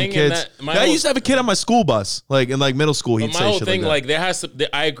hearing some kids. I used to have a kid on my school bus, like in like middle school. He'd say shit like that. Like there has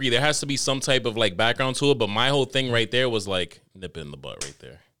to. I agree. There has to be some type of like background to it. But my whole thing right there was like nip it in the butt right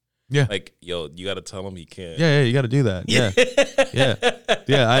there. Yeah. Like, yo, you got to tell him he can't. Yeah, you got to do that. Yeah.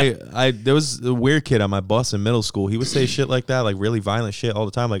 There was a weird kid on my bus in middle school. He would say shit like that, like really violent shit all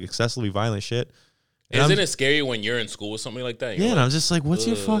the time, like excessively violent shit. And Isn't it scary when you're in school with somebody like that? Yeah, and I'm just like, what's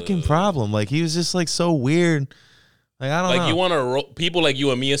your fucking problem? Like, he was just like so weird. Like, I don't know. Like, you want to people like you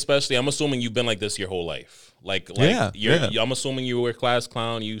and me especially. I'm assuming you've been like this your whole life. I'm assuming you were a class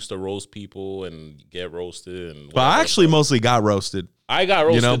clown. You used to roast people and get roasted. And but I actually mostly got roasted. I got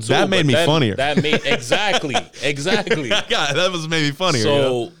roasted too. That made me funnier. That made exactly. That was maybe funnier.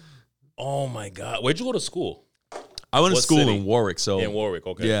 So, oh my God, where'd you go to school? I went to school in Warwick. So in Warwick,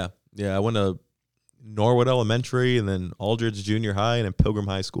 okay. Yeah. I went to Norwood Elementary and then Aldridge Junior High and then Pilgrim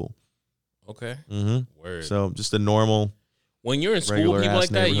High School. Okay. Word. So just a normal. When you're in school, people like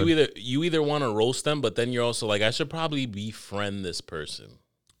that, you either want to roast them, but then you're also like, I should probably befriend this person.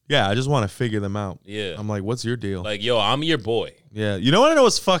 Yeah, I just want to figure them out. Yeah. I'm like, what's your deal? Like, yo, I'm your boy. Yeah. You know what I know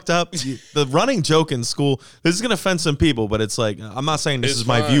what's fucked up? The running joke in school, this is going to offend some people, but it's like, I'm not saying this is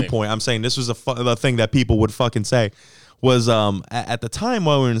my viewpoint. I'm saying this was a thing that people would fucking say. Was at the time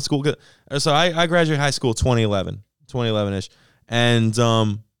while we were in school. So I graduated high school 2011-ish. And,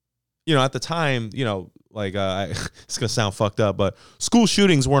 at the time, like it's going to sound fucked up, but school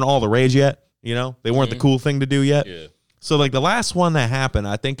shootings weren't all the rage yet. They weren't the cool thing to do yet. Yeah. So like the last one that happened,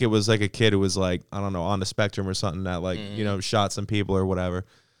 I think it was like a kid who was like, I don't know, on the spectrum or something that like, shot some people or whatever.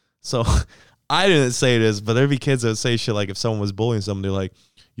 So I didn't say this, but there'd be kids that would say shit like if someone was bullying someone, they're like,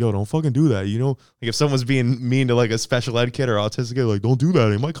 yo, don't fucking do that. Like if someone's being mean to like a special ed kid or autistic kid, like, don't do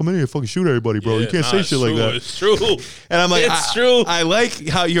that. He might come in here and fucking shoot everybody, bro. You can't say shit like that. It's true. And I'm like, it's true. I like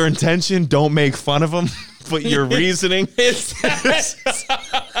how your intention, don't make fun of them, but your reasoning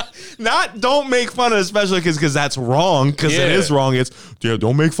not don't make fun of the special kids because that's wrong, because it is wrong. It's,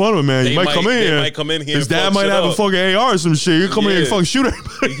 don't make fun of him, man. He might come in here. His dad might have a fucking AR or some shit. You come in here and fucking shoot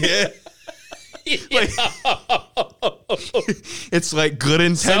everybody. Yeah. Like, it's like good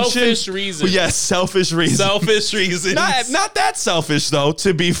intention. Selfish reasons. Yes, selfish reasons. Selfish reasons. Not that selfish, though,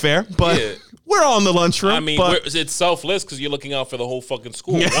 to be fair. But we're on the lunchroom. I mean, it's selfless because you're looking out for the whole fucking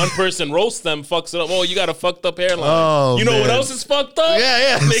school. Yeah. One person roasts them, fucks it up. Oh, you got a fucked up hairline. Oh, you know what else is fucked up?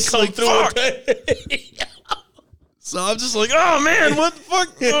 Yeah. And they come through with it. So I'm just like, oh, man, what the fuck?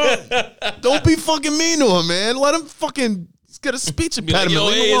 Oh, don't be fucking mean to him, man. Let him fucking... Get a speech impediment.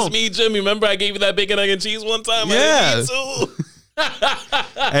 Like, yo, hey, it's me, Jimmy. Remember I gave you that bacon, egg, and cheese one time? Yeah.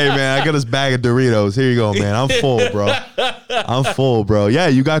 Hey, man, I got this bag of Doritos. Here you go, man. I'm full, bro. Yeah,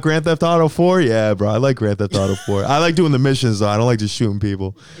 you got Grand Theft Auto 4? Yeah, bro. I like Grand Theft Auto 4. I like doing the missions, though. I don't like just shooting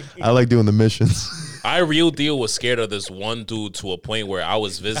people. I like doing the missions. I real deal was scared of this one dude to a point where I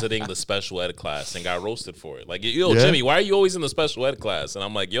was visiting the special ed class and got roasted for it. Like, yo, Jimmy, why are you always in the special ed class? And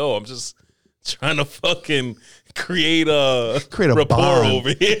I'm like, yo, I'm just trying to fucking create a rapport bond over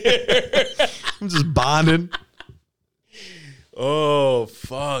here. I'm just bonding. Oh,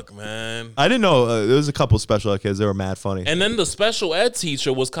 fuck, man. I didn't know there was a couple special ed kids. They were mad funny. And then the special ed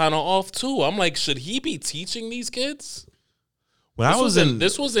teacher was kind of off, too. I'm like, should he be teaching these kids?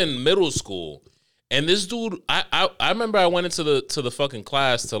 This was in middle school. And this dude, I remember I went into the fucking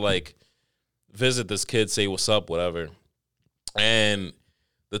class to, like, visit this kid, say what's up, whatever. And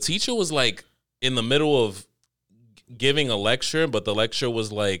the teacher was, like, in the middle of giving a lecture, but the lecture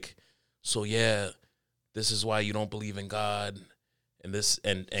was like, so, yeah, this is why you don't believe in God, and this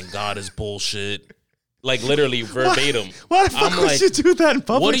and God is bullshit. Like, literally verbatim. Why the fuck would you do that in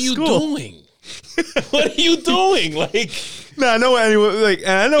public What are you school? doing? What are you doing? Like, no, I know anyway. Like, and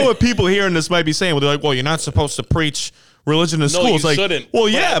I know what people hearing this might be saying. Well, they're like, "Well, you're not supposed to preach religion in school." you It's like, shouldn't. well,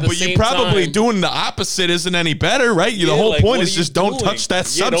 But yeah, at the but you same probably time- doing the opposite isn't any better, right? The whole like, point what is are you just don't doing? touch that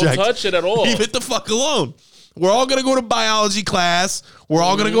Yeah, subject. don't touch it at all. Leave it the fuck alone. We're all gonna go to biology class. We're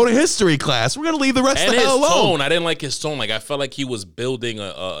all gonna go to history class. We're gonna leave the rest and of the his hell alone. tone, I didn't like his tone. Like, I felt like he was building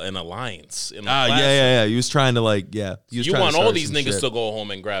an alliance in the classroom. Yeah. He was trying to like, yeah. He was You trying want to all start these some niggas shit. to go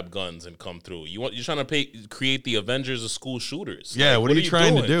home and grab guns and come through. You're trying to create the Avengers of school shooters. Yeah, Like, what are you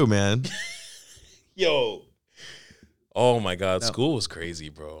trying to doing? do, man? Yo. Oh my God, school was crazy,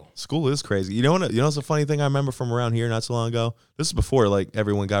 bro. School is crazy. You know what's a funny thing I remember from around here not so long ago? This is before like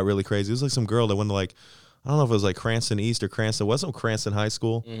everyone got really crazy. It was like some girl that went to like, I don't know if it was like Cranston East or Cranston. It wasn't Cranston High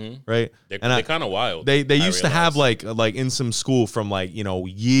School, right? They're And kind of wild. They I used to have realized. like in some school from like, you know,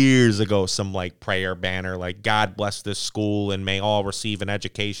 years ago, some like prayer banner, like God bless this school and may all receive an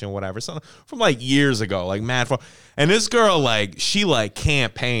education, whatever. Something from like years ago, like mad for. And this girl, like, she like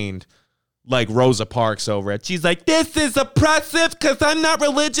campaigned like Rosa Parks over it. She's like, this is oppressive because I'm not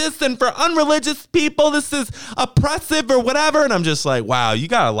religious, and for unreligious people, this is oppressive or whatever. And I'm just like, wow, you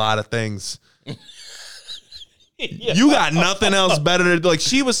got a lot of things. You got nothing else better to like.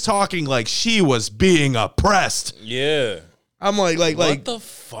 She was talking like she was being oppressed. Yeah. I'm like, What the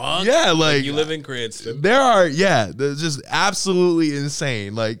fuck? yeah, like you live in Cranston. they're just absolutely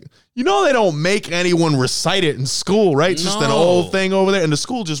insane. Like, you know, they don't make anyone recite it in school, right? It's just an No. old thing over there, and the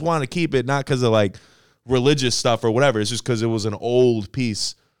school just wanted to keep it not because of like religious stuff or whatever. It's just because it was an old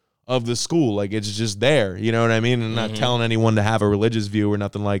piece of the school. Like, it's just there. You know what I mean? And not telling anyone to have a religious view or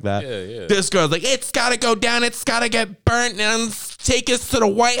nothing like that. Yeah. This girl's like, it's got to go down. It's got to get burnt and take us to the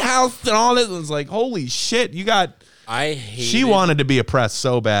White House and all this. And it's like, holy shit, you got. I hate She wanted to be oppressed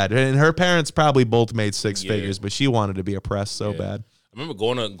so bad, and her parents probably both made six Yeah. figures, but she wanted to be oppressed so bad. I remember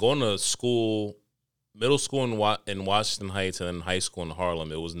going to school, middle school in Washington Heights, and then high school in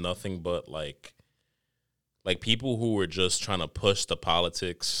Harlem. It was nothing but like people who were just trying to push the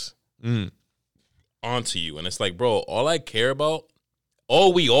politics onto you. And it's like, bro,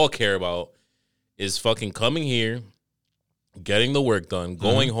 all we all care about is fucking coming here, getting the work done,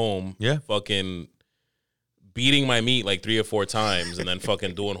 going home, fucking beating my meat like 3 or 4 times, and then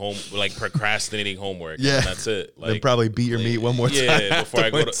fucking doing like procrastinating homework. Yeah. And that's it. Then Like, probably beat your meat one more time. yeah, before I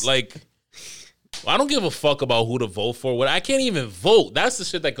go afterwards. to like. I don't give a fuck about who to vote for. What I can't even vote. That's the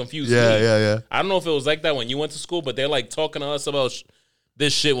shit that confused me. Yeah. I don't know if it was like that when you went to school, but they're like talking to us about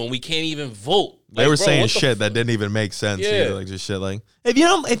this shit when we can't even vote. They Like, were bro, saying what the shit that didn't even make sense. Yeah. Either. Like just shit like if you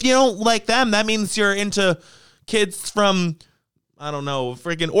don't like them, that means you're into kids from I don't know,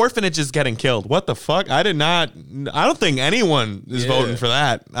 freaking orphanages getting killed. What the fuck? I don't think anyone is voting for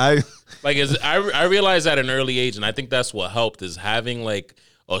that. I realized at an early age, and I think that's what helped is having like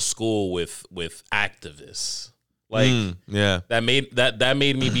a school with activists. Like that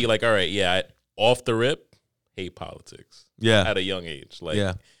made me be like, all right, yeah, off the rip, hate politics. Yeah. At a young age. Like,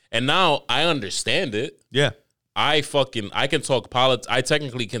 Yeah. And now I understand it. Yeah. I can talk politics. I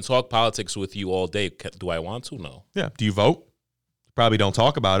technically can talk politics with you all day. Do I want to? No. Yeah. Do you vote? Probably don't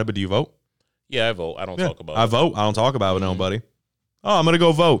talk about it, but do you vote? Yeah, I vote. I don't talk about I it. vote. I don't talk about it with nobody. Oh, I'm gonna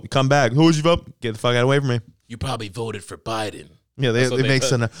go vote. Come back. Who would you vote? Get the fuck out away from me. You probably voted for Biden. Yeah, That's they what make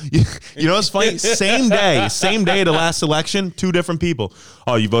some. You know what's funny? Same day of the last election, 2 different people.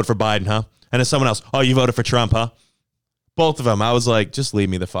 Oh, you voted for Biden, huh? And then someone else. Oh, you voted for Trump, huh? Both of them. I was like, just leave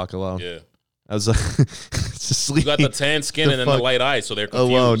me the fuck alone. Yeah. I was like, just leave You got me the tan skin and then the fuck light eyes, so they're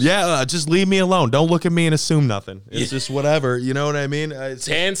confused. alone. Yeah, just leave me alone. Don't look at me and assume nothing. It's just whatever. You know what I mean?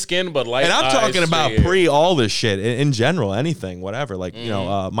 Tan skin, but light eyes. And I'm talking about straight hair. pre all this shit in general, anything, whatever. Like, you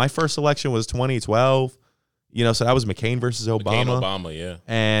know, my first election was 2012. You know, so that was McCain versus Obama. McCain, Obama, yeah.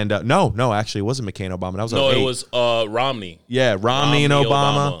 And no, actually, it wasn't McCain Obama. That was No, 08. it was Romney. Yeah, Romney and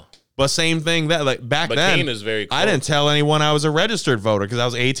Obama. But same thing that like back McCain then, is very I didn't tell anyone I was a registered voter because I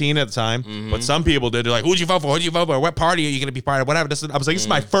was 18 at the time. But some people did. They're like, "Who'd you vote for? Who'd you vote for? What party are you going to be part of? Whatever." I was like, "This is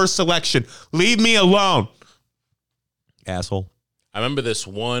my first election. Leave me alone, asshole." I remember this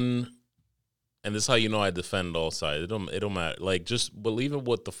one, and this is how you know I defend all sides. It don't matter. Like, just believe in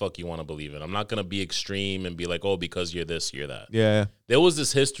what the fuck you want to believe in. I'm not gonna be extreme and be like, oh, because you're this, you're that. Yeah. There was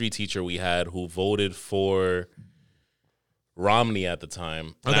this history teacher we had who voted for Romney at the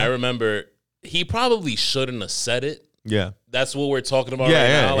time, and I remember he probably shouldn't have said it. Yeah. That's what we're talking about right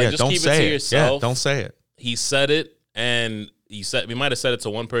now. Like, just don't keep say it to it. yourself. Yeah, don't say it. He said it, and we might have said it to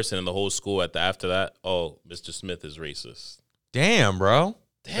one person in the whole school. After that, oh, Mr. Smith is racist. Damn, bro.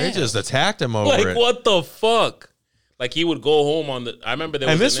 Damn. They just attacked him over Like, it. what the fuck? Like, he would go home on the. I remember there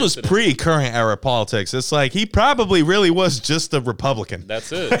was. And this an was incident. pre-current era politics. It's like he probably really was just a Republican.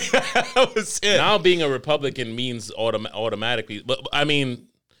 That's it. That was it. Now being a Republican means automatically. But I mean,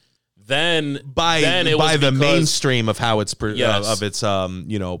 then by it was the because- mainstream of how it's Yes.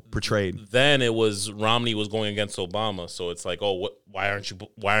 portrayed. Then it was Romney was going against Obama, so it's like, oh, why aren't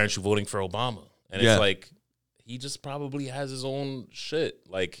you voting for Obama? And Yeah. it's like he just probably has his own shit.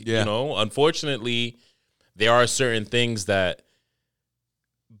 Like, Yeah. unfortunately, there are certain things that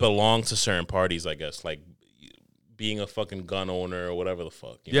belong to certain parties, I guess, like being a fucking gun owner or whatever the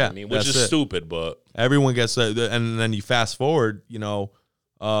fuck. You know what I mean? Which that's is it. stupid, but Everyone gets that, and then you fast forward.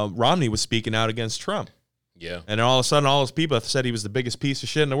 Romney was speaking out against Trump, yeah. and then all of a sudden, all those people that said he was the biggest piece of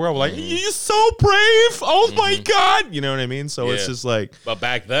shit in the world were like, "You're so brave! Oh my god!" You know what I mean? So it's Yeah. just like. But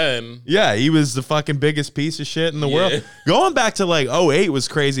back then, Yeah, he was the fucking biggest piece of shit in the Yeah. world. Going back to like '08 was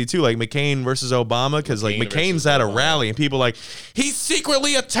crazy too, like McCain versus Obama, because like McCain McCain's versus at a Obama. rally and people like, he's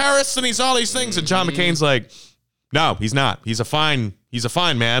secretly a terrorist and he's all these things. And John McCain's like, no, he's not. He's a fine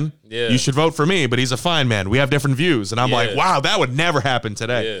man. Yeah. You should vote for me, but he's a fine man. We have different views. And I'm like, Yeah. wow, that would never happen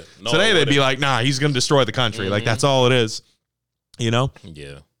today. Yeah. No, Today it they'd be wouldn't. like, nah, he's going to destroy the country. Like that's all it is, yeah.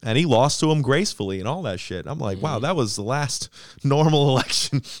 And he lost to him gracefully and all that shit. I'm like, wow, that was the last normal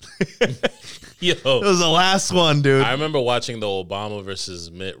election. Yo. It was the last one, dude. I remember watching the Obama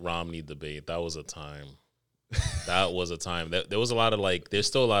versus Mitt Romney debate. That was a time. That was a time. There was a lot of like. There's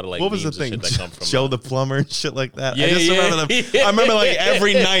still a lot of like. What was the memes and thing? shit that come from Joe that. the plumber and shit like that. Yeah, I just yeah. remember I remember like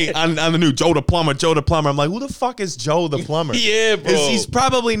every night on the news, Joe the plumber, Joe the plumber. I'm like, who the fuck is Joe the plumber? Yeah, bro. He's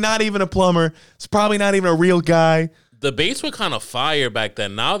probably not even a plumber. He's probably not even a real guy. Debates were kind of fire back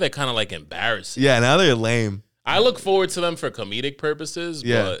then. Now they're kind of like embarrassing. Yeah, now they're lame. I look forward to them for comedic purposes.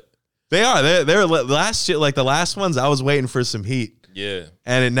 Yeah. But They are. They're last shit. Like the last ones, I was waiting for some heat, yeah,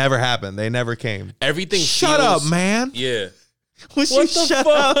 and it never happened. They never came. everything. Shut feels- up, man. Yeah. Would you What the shut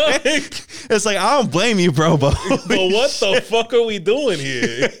up, fuck? man? It's like I don't blame you, bro. But But what the fuck are we doing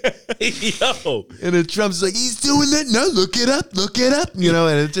here? Yo. And then Trump's like, he's doing that. No, look it up. And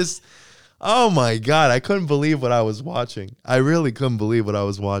it just, oh my God. I couldn't believe what I was watching. I really couldn't believe what I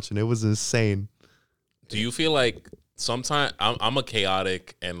was watching. It was insane. Do you feel like sometimes I'm a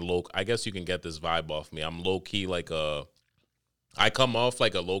chaotic and low? I guess you can get this vibe off me. I'm low key like I come off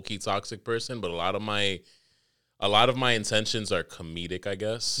like a low key toxic person, but a lot of my intentions are comedic, I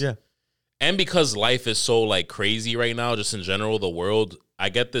guess. Yeah. And because life is so like crazy right now, just in general, the world, I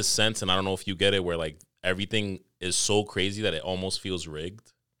get this sense, and I don't know if you get it, where like everything is so crazy that it almost feels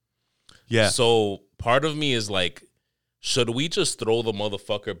rigged. Yeah. So part of me is like, should we just throw the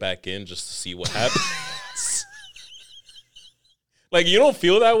motherfucker back in just to see what happens? Like, you don't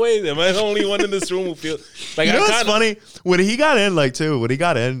feel that way? Am I the only one in this room who feels like You know I what's kinda, funny? When he got in,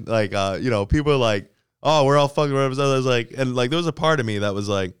 people are like, oh, we're all fucking whatever. So I was like, and like, there was a part of me that was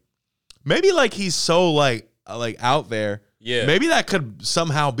like, maybe like he's so like out there. Yeah. Maybe that could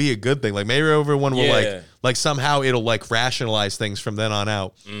somehow be a good thing. Like maybe everyone will Yeah. like somehow it'll like rationalize things from then on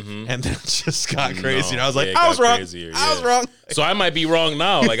out. Mhm. And then it just got crazy. No, And I was like, yeah, it I was got wrong. crazier, I was yeah. wrong. So I might be wrong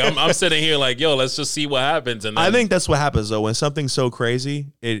now. Like I'm sitting here like, yo, let's just see what happens. And then, I think that's what happens though. When something's so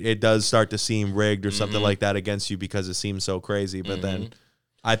crazy, it does start to seem rigged or something like that against you because it seems so crazy. But then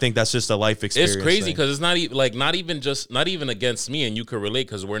I think that's just a life experience. it's crazy thing. because it's not even like not even against me, and you can relate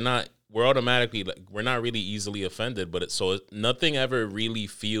because we're automatically like, we're not really easily offended, but nothing ever really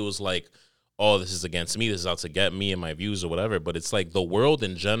feels like, oh, this is against me, this is out to get me and my views or whatever. But it's like the world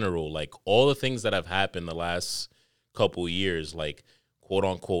in general, like all the things that have happened the last couple years, like quote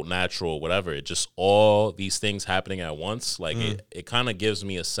unquote natural, whatever. It just all these things happening at once. Like it kind of gives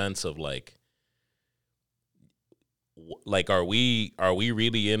me a sense of like are we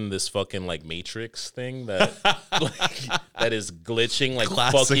really in this fucking like Matrix thing that like, that is glitching like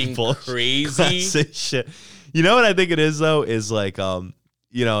Classic fucking bullshit. crazy? Classic shit. You know what I think it is though is like and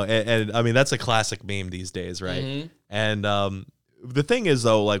I mean that's a classic meme these days, right? Mhm. And the thing is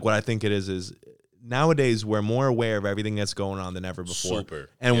though, like what I think it is nowadays we're more aware of everything that's going on than ever before. Super.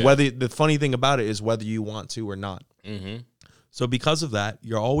 And whether the funny thing about it is whether you want to or not. Mm-hmm. So because of that,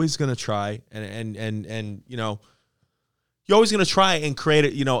 you're always going to try and you know, you're always going to try and create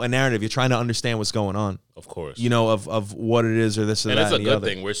a, you know, a narrative. You're trying to understand what's going on. Of course. You know, of what it is or this or and that. And it's a good other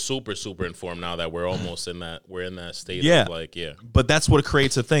thing. We're super, super informed now that we're almost in that, we're in that state yeah. of like, yeah. But that's what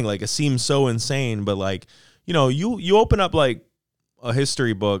creates a thing. Like, it seems so insane, but like, you know, you open up like a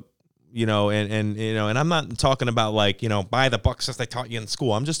history book, you know, and you know, and I'm not talking about like, you know, buy the books as they taught you in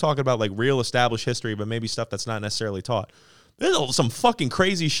school. I'm just talking about like real established history, but maybe stuff that's not necessarily taught. There's some fucking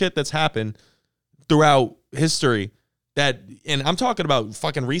crazy shit that's happened throughout history that, and I'm talking about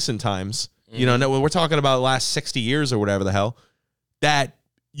fucking recent times, you know, we're talking about the last 60 years or whatever the hell, that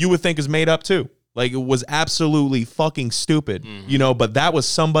you would think is made up too. Like, it was absolutely fucking stupid, you know, but that was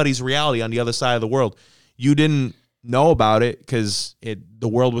somebody's reality on the other side of the world. You didn't know about it because the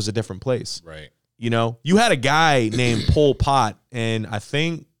world was a different place. Right. You know, you had a guy named Pol Pot, and I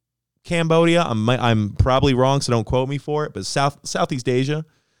think Cambodia. I'm probably wrong, so don't quote me for it. But Southeast Asia,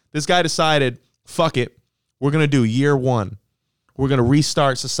 this guy decided, fuck it, we're gonna do year one. We're gonna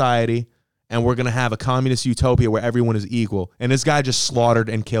restart society, and we're gonna have a communist utopia where everyone is equal. And this guy just slaughtered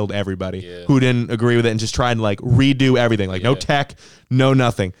and killed everybody who didn't agree with it, and just tried to like redo everything, like no tech, no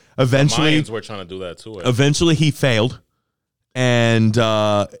nothing. Eventually, the Mayans were trying to do that too. Eventually, he failed, and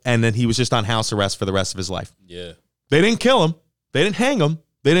then he was just on house arrest for the rest of his life. Yeah, they didn't kill him, they didn't hang him.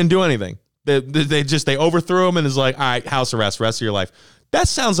 They didn't do anything. They overthrew him and is like, all right, house arrest, rest of your life. That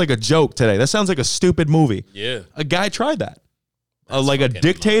sounds like a joke today. That sounds like a stupid movie. Yeah. A guy tried that. Like a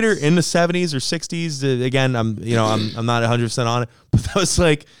dictator nuts. In the 70s or 60s. Again, I'm not 100% on it, but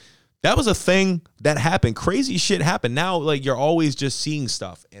that was a thing that happened. Crazy shit happened. Now, like, you're always just seeing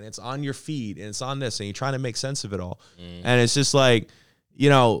stuff, and it's on your feed, and it's on this, and you're trying to make sense of it all. And it's just like, you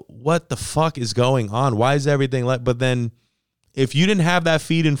know, what the fuck is going on? Why is everything like? But then, if you didn't have that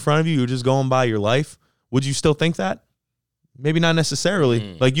feed in front of you, you're just going by your life, would you still think that? Maybe not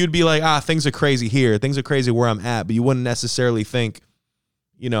necessarily. Like, you'd be like, things are crazy here. Things are crazy where I'm at. But you wouldn't necessarily think,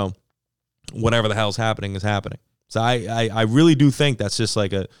 you know, whatever the hell's happening is happening. So I really do think that's just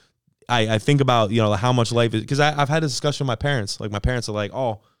like I think about, you know, how much life is. Because I've had this discussion with my parents. Like, my parents are like,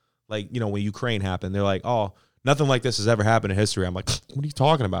 oh, like, you know, when Ukraine happened, they're like, oh, nothing like this has ever happened in history. I'm like, what are you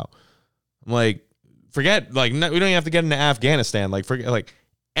talking about? I'm like, forget, like, no, we don't even have to get into Afghanistan. Like, forget, like,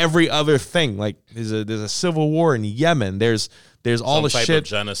 every other thing. Like, there's a civil war in Yemen. There's all some the type shit. Of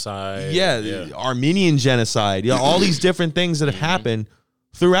genocide. Yeah, Armenian genocide. You know, all these different things that have happened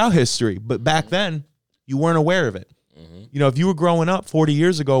throughout history. But back then, you weren't aware of it. You know, if you were growing up 40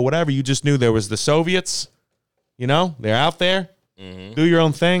 years ago, whatever, you just knew there was the Soviets. You know, they're out there. Do your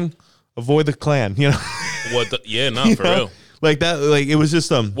own thing. Avoid the Klan. You know. For real. Like that, like it was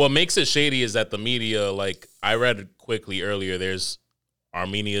just What makes it shady is that the media, like I read quickly earlier, there's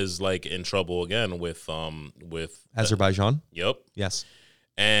Armenia's like in trouble again with Azerbaijan. Yep. Yes.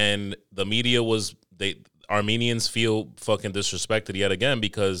 And the media Armenians feel fucking disrespected yet again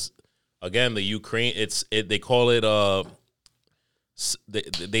because again the Ukraine they call it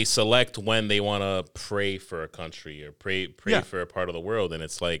they select when they want to pray for a country or pray for a part of the world, and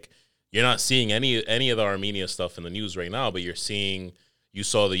it's like. You're not seeing any of the Armenia stuff in the news right now, but you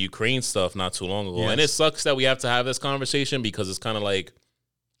saw the Ukraine stuff not too long ago. Yes. And it sucks that we have to have this conversation because it's kind of like...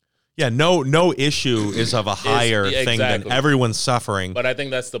 Yeah, no issue is of a higher thing than everyone's suffering. But I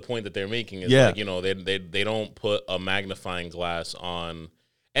think that's the point that they're making is like, you know, they don't put a magnifying glass on...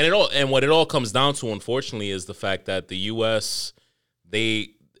 And what it all comes down to, unfortunately, is the fact that the U.S.,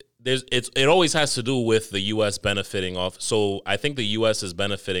 it always has to do with the U.S. benefiting off. So I think the U.S. is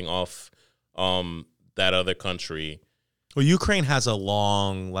benefiting off that other country. Well, Ukraine has a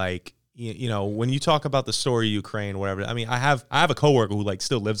long, like, you know, when you talk about the story of Ukraine, whatever. I mean, I have a coworker who like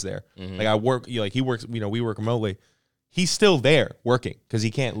still lives there. Like I work, like he works. You know, we work remotely. He's still there working because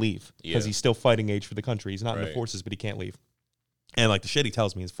he can't leave because he's still fighting age for the country. He's not in the forces, but he can't leave. And like the shit he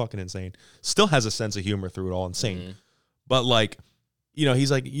tells me is fucking insane. Still has a sense of humor through it all, insane. But like. You know,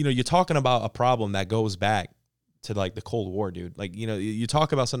 he's like, you know, you're talking about a problem that goes back to like the Cold War, dude. Like, you know, you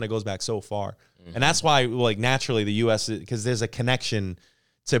talk about something that goes back so far. And that's why, like, naturally the U.S., because there's a connection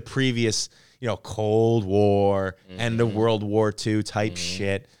to previous, you know, Cold War and the World War II type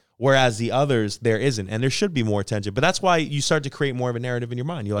shit. Whereas the others, there isn't. And there should be more attention. But that's why you start to create more of a narrative in your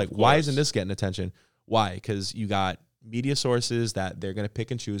mind. You're like, why isn't this getting attention? Why? Because you got media sources that they're going to pick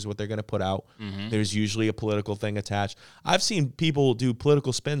and choose what they're going to put out. There's usually a political thing attached. I've seen people do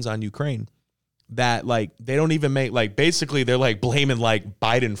political spins on Ukraine that like they don't even make like basically they're like blaming like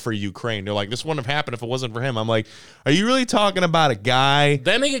Biden for Ukraine. They're like, this wouldn't have happened if it wasn't for him. I'm like, are you really talking about a guy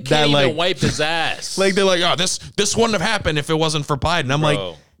That nigga can't even wipe his ass. like they're like, oh, this wouldn't have happened if it wasn't for Biden. I'm like,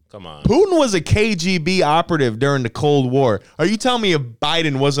 come on. Putin was a KGB operative during the Cold War. Are you telling me if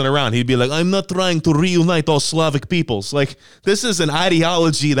Biden wasn't around, he'd be like, I'm not trying to reunite all Slavic peoples. Like, this is an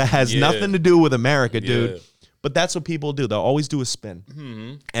ideology that has nothing to do with America, dude. Yeah. But that's what people do. They'll always do a spin.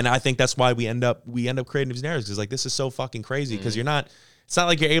 Mm-hmm. And I think that's why we end up creating these narratives. Because like, this is so fucking crazy. Because it's not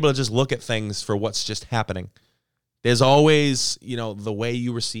like you're able to just look at things for what's just happening. There's always, you know, the way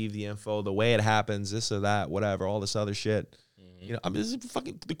you receive the info, the way it happens, this or that, whatever, all this other shit. You know, I mean, this is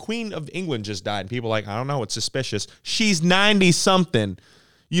fucking the Queen of England just died, and people are like, I don't know, it's suspicious. She's 90 something.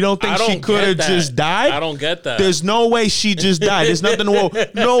 You don't think she could have just died? I don't get that. There's no way she just died. There's nothing.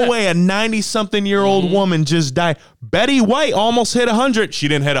 No way a 90-something-year-old woman just died. Betty White almost hit 100. She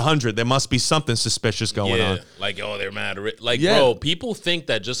didn't hit 100. There must be something suspicious going on. Like, oh, they're mad. Like, bro, people think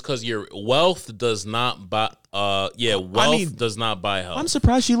that just because your wealth does not buy, does not buy health. I'm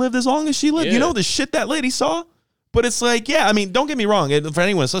surprised she lived as long as she lived. Yeah. You know the shit that lady saw? But it's like, yeah, I mean, don't get me wrong. For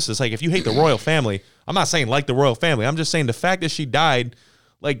anyone that's listening, it's like if you hate the royal family, I'm not saying like the royal family. I'm just saying the fact that she died,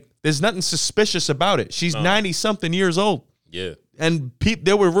 like, there's nothing suspicious about it. She's 90-something years old. Yeah. And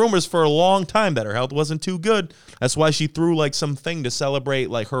there were rumors for a long time that her health wasn't too good. That's why she threw, like, something to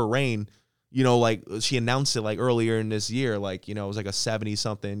celebrate, like, her reign. You know, like, she announced it, like, earlier in this year. Like, you know, it was like a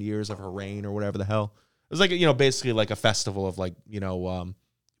 70-something years of her reign or whatever the hell. It was like, you know, basically like a festival of, like, you know,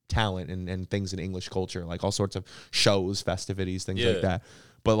 talent and things in English culture, like all sorts of shows, festivities, things like that.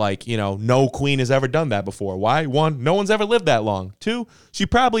 But like, you know, no queen has ever done that before. Why? One, no one's ever lived that long. Two, she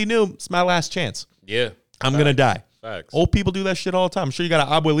probably knew it's my last chance. Yeah. I'm going to die. Facts. Old people do that shit all the time. I'm sure you got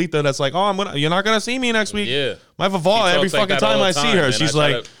an abuelita that's like, oh, you're not going to see me next week. Yeah. My vava, every fucking time I see her, she's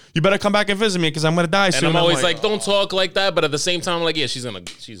like, you better come back and visit me because I'm going to die soon. And I'm always like, don't talk like that. But at the same time, I'm like, yeah, she's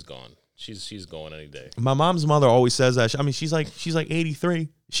gone. She's going any day. My mom's mother always says that. I mean, she's like 83.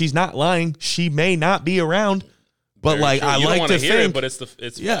 She's not lying. She may not be around, but very like true. I you like to think, it, but it's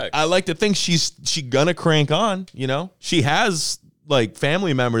facts. I like to think she gonna crank on. You know, she has like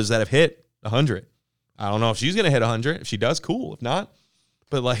family members that have hit 100. I don't know if she's gonna hit 100. If she does, cool. If not,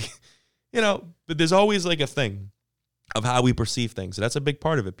 but like, you know, but there's always like a thing of how we perceive things. So that's a big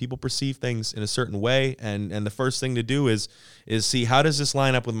part of it. People perceive things in a certain way, and the first thing to do is see how does this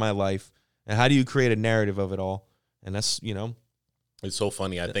line up with my life, and how do you create a narrative of it all, and that's, you know. It's so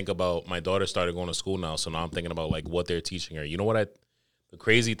funny. I think about my daughter started going to school now, so now I'm thinking about like what they're teaching her. You know what the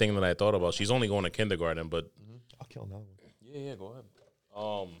crazy thing that I thought about? She's only going to kindergarten, but I'll kill another one. Yeah, go ahead.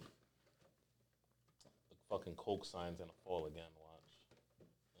 The fucking Coke signs in the fall again. Watch.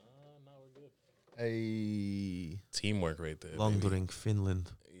 Now we're good. Hey, teamwork right there. Longdring,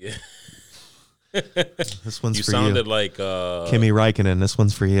 Finland. Yeah. This one's you for you. You sounded like Kimi Räikkönen. This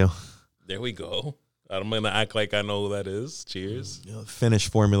one's for you. There we go. I'm going to act like I know who that is. Cheers. Finnish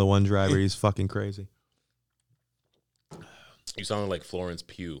Formula One driver. He's fucking crazy. You sounded like Florence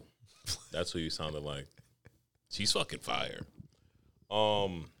Pugh. That's who you sounded like. She's fucking fire.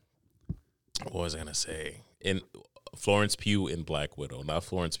 What was I going to say? In Florence Pugh in Black Widow. Not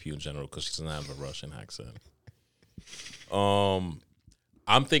Florence Pugh in general because she doesn't have a Russian accent. I'm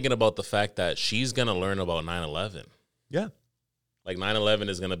thinking about the fact that she's going to learn about 9/11. Yeah. Like 9/11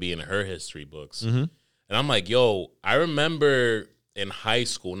 is going to be in her history books. Mm-hmm. And I'm like, yo, I remember in high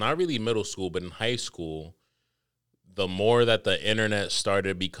school, not really middle school, but in high school, the more that the internet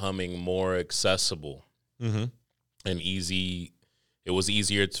started becoming more accessible and easy, it was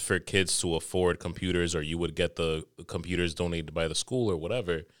easier for kids to afford computers, or you would get the computers donated by the school or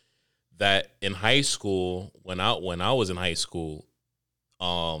whatever. That in high school, when I was in high school,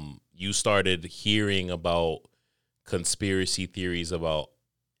 you started hearing about conspiracy theories about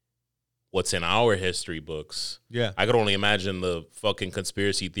what's in our history books. Yeah. I could only imagine the fucking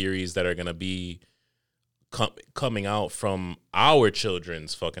conspiracy theories that are going to be coming out from our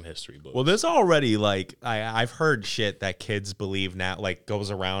children's fucking history books. Well, there's already, like, I've heard shit that kids believe now, like,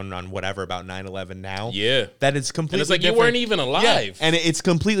 goes around on whatever about 9/11 now. Yeah. That it's completely and it's like different. You weren't even alive. Yeah. And it's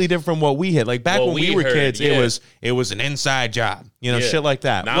completely different from what we had. Like, back when we were kids, it was an inside job. You know, shit like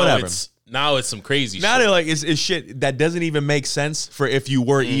that. Now whatever. Now it's some crazy shit. Now they're like, it's shit that doesn't even make sense for if you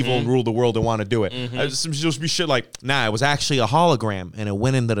were evil and ruled the world and want to do it. It's just be shit like, nah, it was actually a hologram and it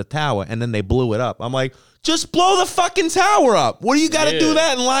went into the tower and then they blew it up. I'm like, just blow the fucking tower up. What do you got to do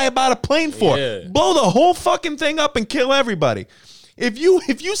that and lie about a plane for? Yeah. Blow the whole fucking thing up and kill everybody. If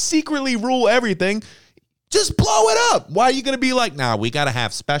you secretly rule everything, just blow it up. Why are you going to be like, nah, we got to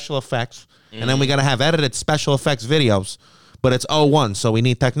have special effects and then we got to have edited special effects videos but it's '01, so we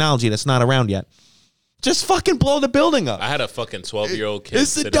need technology that's not around yet. Just fucking blow the building up. I had a fucking 12-year-old kid.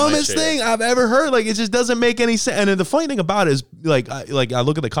 It's the dumbest thing I've ever heard. Like, it just doesn't make any sense. And then the funny thing about it is, I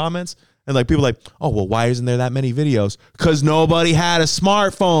look at the comments and like people are like, oh, well, why isn't there that many videos? Because nobody had a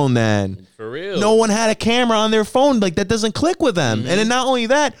smartphone then. For real. No one had a camera on their phone. Like, that doesn't click with them. And then not only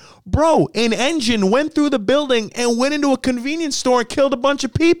that, bro, an engine went through the building and went into a convenience store and killed a bunch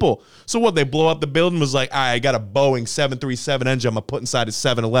of people. So what, they blow up the building, was like, all right, I got a Boeing 737 engine I'm going to put inside a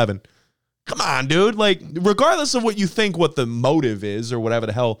 7-Eleven. Come on, dude. Like, regardless of what you think what the motive is or whatever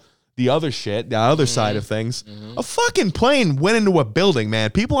the hell the other side of things, a fucking plane went into a building, man.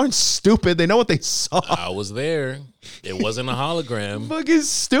 People aren't stupid. They know what they saw. I was there. It wasn't a hologram. Fucking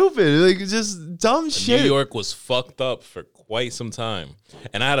stupid. Like, just dumb shit. New York was fucked up for quite some time.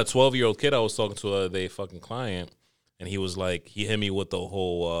 And I had a 12-year-old kid I was talking to the other day, fucking client. And he was like, he hit me with the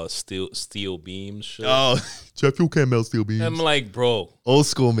whole steel beams shit. Oh, Jeff, you can't melt steel beams. I'm like, bro. Old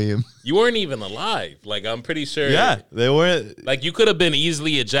school meme. You weren't even alive. Like, I'm pretty sure. Yeah, they weren't. Like, you could have been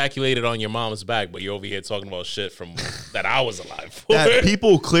easily ejaculated on your mom's back, but you're over here talking about shit from that I was alive for. That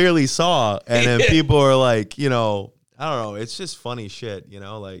people clearly saw. And then people are like, I don't know. It's just funny shit,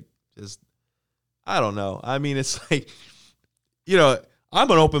 like, just, I don't know. I mean, it's like, I'm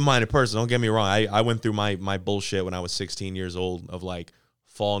an open-minded person. Don't get me wrong. I went through my bullshit when I was 16 years old of like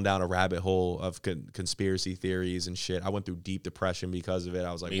falling down a rabbit hole of conspiracy theories and shit. I went through deep depression because of it.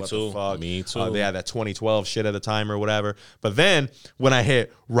 I was like, what the fuck? Me too. They had that 2012 shit at the time or whatever. But then when I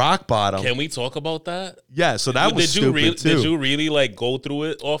hit rock bottom. Can we talk about that? Yeah, so that was stupid too. Did you really like go through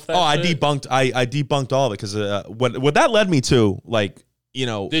it off that shit? I debunked all of it because what that led me to, like,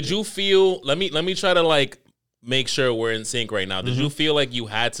 Did you feel, let me try to like make sure we're in sync right now. Did you feel like you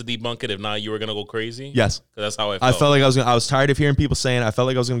had to debunk it? If not, you were gonna go crazy? Yes, that's how I felt. I felt like I was tired of hearing people saying. I felt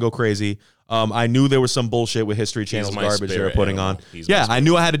like I was gonna go crazy. I knew there was some bullshit with History Channel's garbage they were putting on. Yeah, I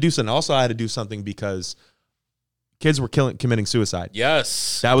knew I had to do something. Also, I had to do something because kids were committing suicide.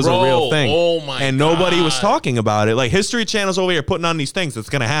 Yes, that was a real thing. Oh my! And nobody was talking about it. Like, History Channel's over here putting on these things that's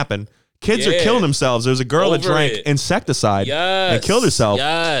gonna happen. Kids are killing themselves. There's a girl that drank insecticide and killed herself.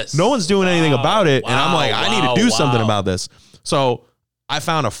 Yes. No one's doing anything about it. And I'm like, I need to do something about this. So I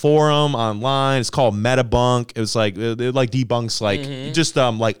found a forum online. It's called Metabunk. It was like, it like debunks like just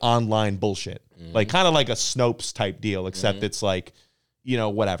like online bullshit. Like kind of like a Snopes type deal, except it's like,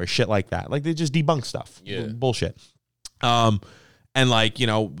 whatever, shit like that. Like they just debunk stuff. Yeah. Bullshit. And like,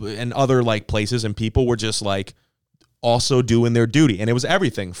 and other like places and people were just like, also doing their duty. And it was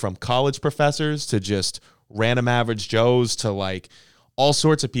everything from college professors to just random average Joes to like all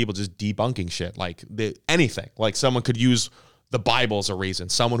sorts of people just debunking shit. Like anything. Like someone could use the Bible as a reason.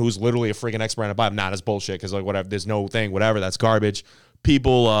 Someone who's literally a freaking expert on the Bible. Not as bullshit because like whatever, there's no thing, whatever, that's garbage.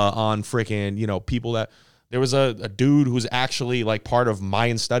 People on freaking, people that there was a dude who's actually like part of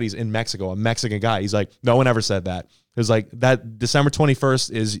Mayan studies in Mexico, a Mexican guy. He's like, no one ever said that. It was like that December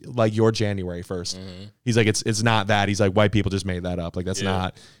 21st is like your January 1st. He's like, it's not that. He's like, white people just made that up. Like, that's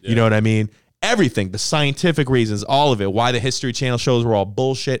not, you know what I mean? Everything, the scientific reasons, all of it, why the History Channel shows were all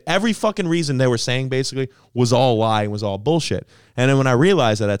bullshit. Every fucking reason they were saying basically was all lie and was all bullshit. And then when I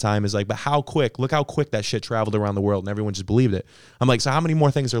realized at that time is like, but look how quick that shit traveled around the world and everyone just believed it. I'm like, so how many more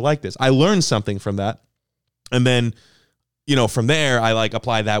things are like this? I learned something from that. And then, from there, I like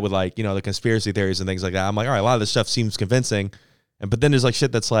apply that with like, the conspiracy theories and things like that. I'm like, all right, a lot of this stuff seems convincing. But then there's like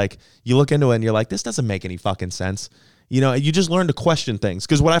shit that's like, you look into it and you're like, this doesn't make any fucking sense. You just learn to question things.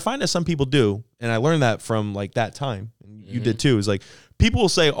 Because what I find that some people do, and I learned that from like that time, and you did too, is like people will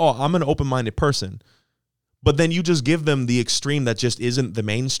say, oh, I'm an open-minded person. But then you just give them the extreme that just isn't the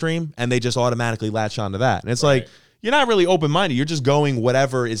mainstream, and they just automatically latch onto that. And it's like, you're not really open-minded. You're just going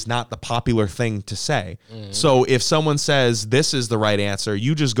whatever is not the popular thing to say. So if someone says this is the right answer,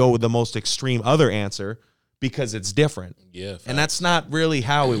 you just go with the most extreme other answer because it's different. Yeah. And that's not really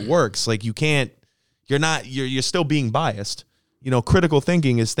how it works. Like you're still being biased. Critical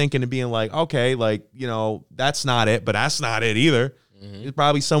thinking is thinking and being like, okay, like, that's not it, but that's not it either. It's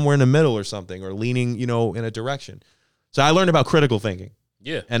probably somewhere in the middle or something, or leaning, in a direction. So I learned about critical thinking.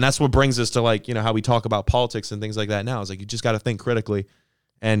 Yeah. And that's what brings us to like, how we talk about politics and things like that now. It's like you just got to think critically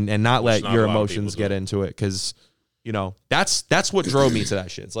and not let your emotions get into it. Cause, that's what drove me to that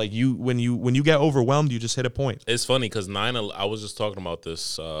shit. It's like when you get overwhelmed, you just hit a point. It's funny because I was just talking about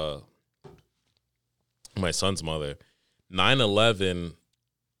this, my son's mother. 9/11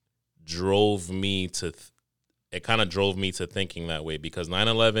 drove me to, it kind of drove me to thinking that way because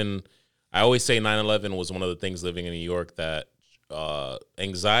 9/11, I always say 9/11 was one of the things living in New York that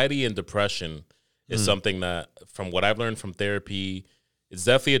anxiety and depression is something that, from what I've learned from therapy, it's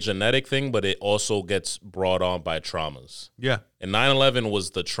definitely a genetic thing, but it also gets brought on by traumas. Yeah. And 9/11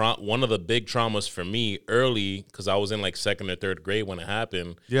 was one of the big traumas for me early, because I was in like 2nd or 3rd grade when it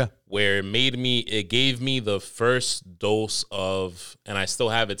happened. Yeah. Where it gave me the first dose of, and I still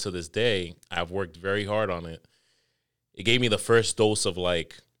have it to this day. I've worked very hard on it. It gave me the first dose of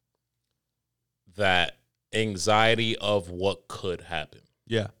like that anxiety of what could happen.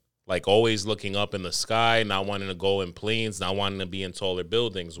 Yeah. Like always looking up in the sky, not wanting to go in planes, not wanting to be in taller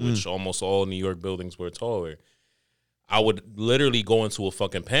buildings, which almost all New York buildings were taller. I would literally go into a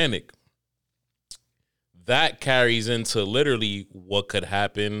fucking panic. That carries into literally what could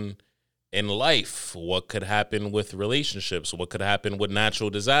happen in life, what could happen with relationships, what could happen with natural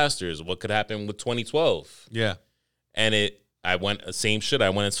disasters, what could happen with 2012. Yeah. And I went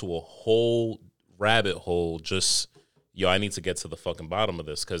into a whole rabbit hole just, I need to get to the fucking bottom of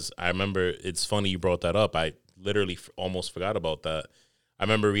this, because I remember, it's funny you brought that up. I literally almost forgot about that. I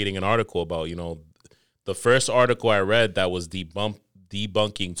remember reading an article about, the first article I read that was debunking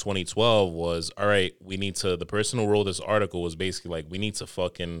 2012 was, all right, the person who wrote this article was basically like, we need to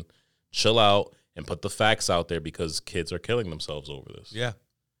fucking chill out and put the facts out there, because kids are killing themselves over this. Yeah.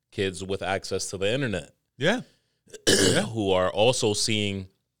 Kids with access to the internet. Yeah. Who are also seeing,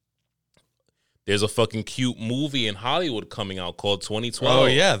 there's a fucking cute movie in Hollywood coming out called 2012. Oh,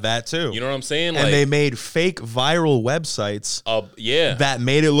 yeah, that too. You know what I'm saying? And they made fake viral websites yeah. that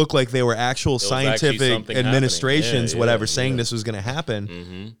made it look like they were actual was scientific actually something administrations, happening. saying this was going to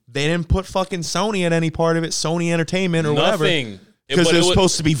happen. They didn't put fucking Sony at any part of it, Sony Entertainment or Nothing. whatever. Because it was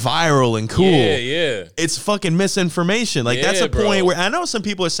supposed to be viral and cool. Yeah, yeah. It's fucking misinformation. Like, that's Yeah, a point where I know some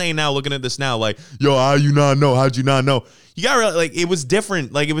people are saying now, looking at this now, like, yo, how you not know? How'd you not know? You got to, like, it was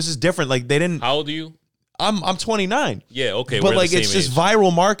different. Like, it was just different. Like, they didn't. How old are you? I'm 29. Yeah, okay. But we're like, the it's same just age.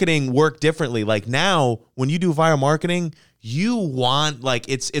 viral marketing work differently. Like, now when you do viral marketing, you want, like,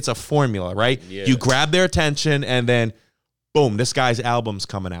 it's a formula, right? Yeah. You grab their attention and then boom, this guy's album's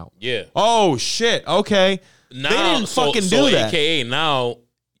coming out. Yeah. Oh shit. Okay. Now, they didn't fucking do that. AKA now,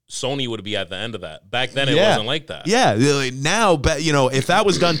 Sony would be at the end of that. Back then, it wasn't like that. Yeah. Like, now, but if that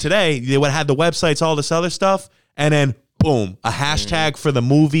was done today, they would have had the websites, all this other stuff, and then boom, a hashtag for the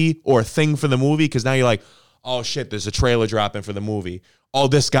movie or a thing for the movie. Because now you're like, oh shit, there's a trailer dropping for the movie. Oh,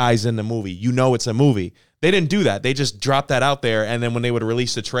 this guy's in the movie. You know it's a movie. They didn't do that. They just dropped that out there, and then when they would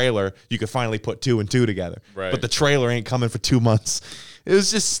release the trailer, you could finally put 2 and 2 together. Right. But the trailer ain't coming for 2 months. It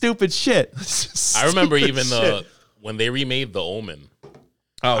was just stupid shit. I remember even when they remade The Omen.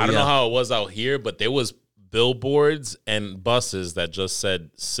 Oh, I don't know how it was out here, but there was billboards and buses that just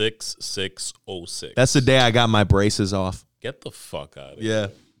said 6606. That's the day I got my braces off. Get the fuck out of here. Yeah.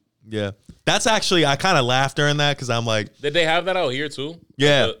 Yeah. That's actually, I kind of laughed during that because I'm like, Did they have that out here too?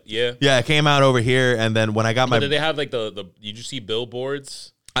 yeah. Like yeah. Yeah, it came out over here, and then when I got But my, did they have like did you see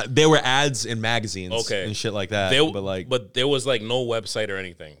billboards? there were ads in magazines Okay. and shit like that. But there was like no website or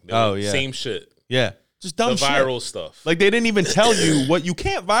anything. Same shit. Yeah. Just dumb The shit. viral stuff. Like, they didn't even tell you what you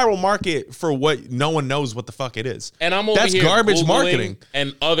can't viral market for what no one knows what the fuck it is. And I'm over That's here garbage Googling, marketing.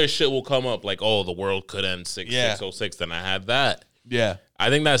 and other shit will come up like, oh, the world could end 6606. Then I had that. Yeah. I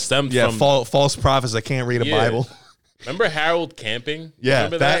think that stemmed Yeah. from. False prophets that can't read a Yeah. Bible. Remember Harold Camping? Yeah,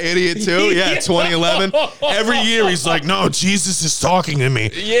 Remember that idiot too. Yeah, 2011. Every year he's like, "No, Jesus is talking to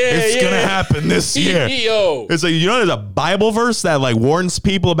me. It's gonna happen this year." Yo. It's like, there's a Bible verse that like warns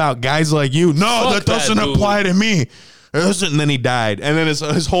people about guys like you. No, Fuck that doesn't that dude. apply to me. It doesn't. And then he died. And then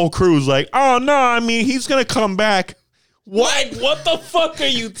his whole crew was like, "Oh no, I mean he's gonna come back." What the fuck are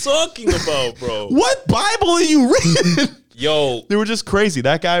you talking about, bro? What Bible are you reading? Yo, They were just crazy.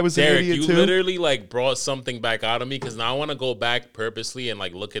 That guy was Derek, an idiot you too. literally like brought something back out of me, because now I want to go back purposely and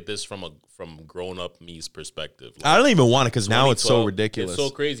like look at this from grown up me's perspective. Like, I don't even want it because now it's so 2012, ridiculous. It's so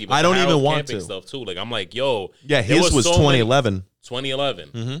crazy. But I the don't even Harold want Camping to. stuff too. Like I'm like, yo, Yeah, there his was so many- 2011. 2011.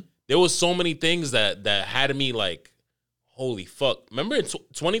 Mm-hmm. There was so many things that had me like, holy fuck. Remember,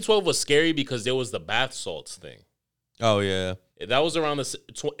 2012 was scary because there was the bath salts thing. Oh yeah. That was around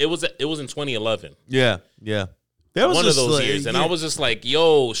it was in 2011. Yeah. Yeah. That was One of just those like, years, and yeah. I was just like,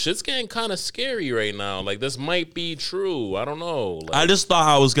 "Yo, shit's getting kind of scary right now. Like, this might be true. I don't know." Like, I just thought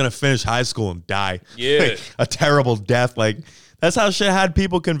I was gonna finish high school and die. Yeah. Like, a terrible death. Like, that's how shit had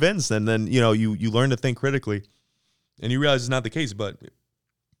people convinced. And then you learn to think critically, and you realize it's not the case. But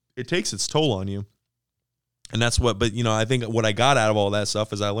it takes its toll on you. And that's what. But I think what I got out of all that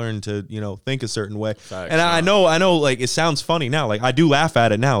stuff is I learned to think a certain way. Facts, and I know. Like, it sounds funny now. Like, I do laugh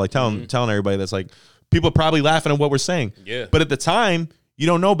at it now. Like telling everybody that's like, people are probably laughing at what we're saying. Yeah. But at the time, you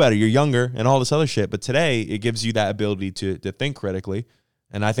don't know better. You're younger and all this other shit. But today, it gives you that ability to think critically.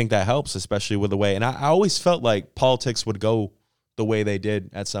 And I think that helps, especially with the way. And I always felt like politics would go the way they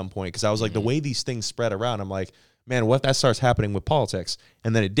did at some point. Because I was like, the way these things spread around, I'm like, man, what if that starts happening with politics?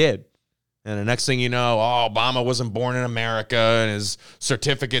 And then it did. And the next thing you know, Obama wasn't born in America and his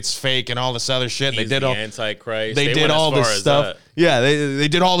certificate's fake and all this other shit. He's They did the all Antichrist. They did went as all this far as stuff. that. Yeah, they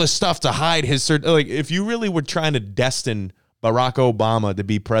did all this stuff to hide his like. If you really were trying to destine Barack Obama to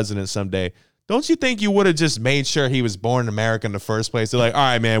be president someday, don't you think you would have just made sure he was born in America in the first place? They're like, all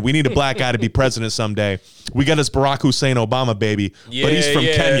right, man, we need a black guy to be president someday. We got this Barack Hussein Obama baby, but he's from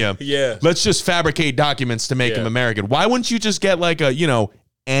Kenya. Yeah. Let's just fabricate documents to make him Yeah. American. Why wouldn't you just get like a,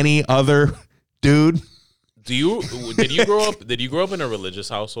 any other dude? Did you grow up in a religious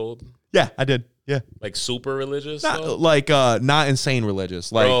household? Yeah, I did. Yeah. Like super religious? though? Not insane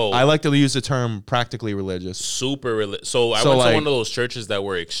religious. Like, Bro. I like to use the term practically religious. Super religious. So I So, went like- to one of those churches that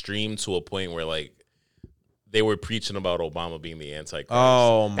were extreme to a point where like they were preaching about Obama being the Antichrist.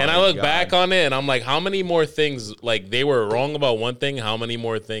 Oh, my And I look God. back on it and I'm like, how many more things, like they were wrong about one thing, how many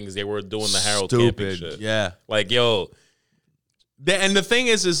more things they were doing the Harold Camping shit? Yeah. Like, yo, And the thing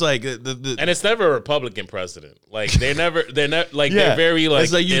is like the and it's never a Republican president. Like they're like they're very like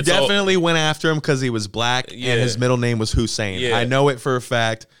it's like you it's all- definitely went after him because he was black Yeah. and his middle name was Hussein. Yeah. I know it for a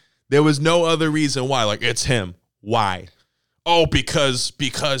fact. There was no other reason why. Like, it's him. Why? Oh, because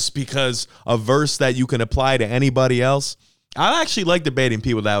a verse that you can apply to anybody else. I actually like debating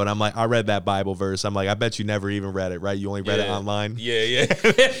people that when I'm like, I read that Bible verse. I'm like, I bet you never even read it, right? You only read it Yeah. online. Yeah.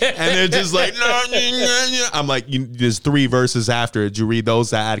 And they're just like, no. I'm like, there's 3 verses after it. Did you read those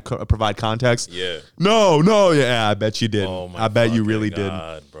that provide context? Yeah. No. Yeah, I bet you did. Oh my I bet you fucking really did.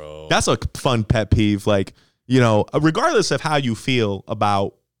 God, bro. That's a fun pet peeve. Like, regardless of how you feel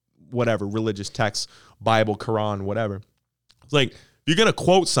about whatever religious texts, Bible, Quran, whatever. It's like, if you're going to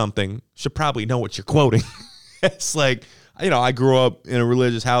quote something, you should probably know what you're quoting. It's like, I grew up in a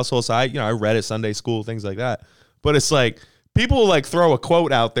religious household, so I read it Sunday school, things like that. But it's like, people like throw a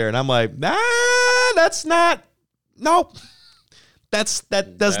quote out there, and I'm like, nah, that's not, no. That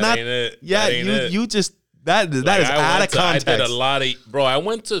does That not, ain't it. yeah, That ain't it. you just, that is Like, out of context. I did a lot of, bro. I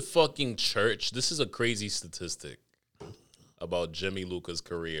went to fucking church. This is a crazy statistic about Jimmy Luca's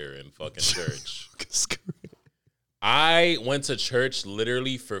career in fucking church. I went to church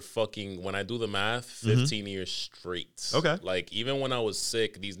literally for fucking, when I do the math, 15 years straight. Okay. Like, even when I was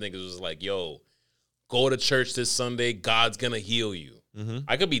sick, these niggas was like, yo, go to church this Sunday. God's gonna heal you.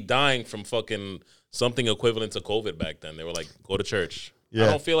 I could be dying from fucking something equivalent to COVID back then. They were like, go to church. Yeah. I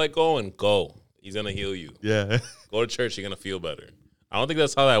don't feel like going. Go. He's gonna heal you. Yeah. Go to church. You're gonna feel better. I don't think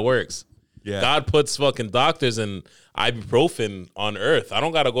that's how that works. Yeah. God puts fucking doctors and ibuprofen on earth. I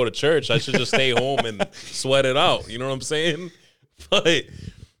don't gotta go to church. I should just stay home and sweat it out. You know what I'm saying? But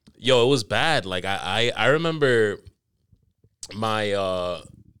yo, it was bad. Like I remember my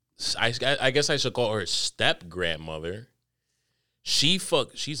I guess I should call her step grandmother. She's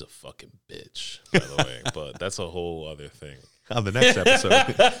a fucking bitch, by the way. But that's a whole other thing. On the next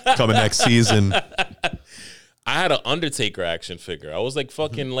episode, coming next season. I had an Undertaker action figure. I was like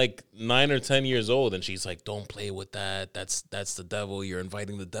fucking like 9 or 10 years old, and she's like, "Don't play with that. That's the devil. You're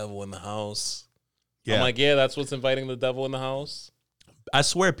inviting the devil in the house." Yeah. I'm like, "Yeah, that's what's inviting the devil in the house." I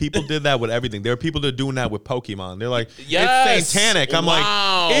swear people did that with everything. There are people that are doing that with Pokemon. They're like, Yes! it's satanic. I'm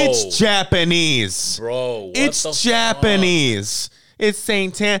Wow. like, it's Japanese. Bro, what It's the Japanese. It's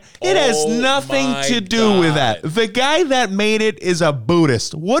satanic. It has Oh nothing my to do with that. God. The guy that made it is a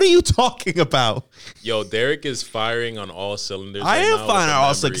Buddhist. What are you talking about? fuck? Yo, Derek is firing on all cylinders. I right am now with finding the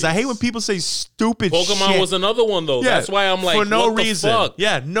also because I hate memories. when people say stupid Pokemon shit. was another one though. Yeah, That's why I'm like, for no what the reason. fuck?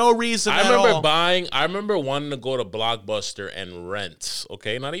 Yeah, no reason. I at remember all. I remember wanting to go to Blockbuster and rent.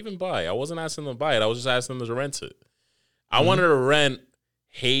 Okay, not even buy. I wasn't asking them to buy it. I was just asking them to rent it. I wanted to rent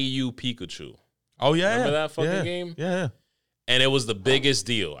Hey You Pikachu. Oh yeah, Remember yeah. that fucking Yeah. game? Yeah. And it was the biggest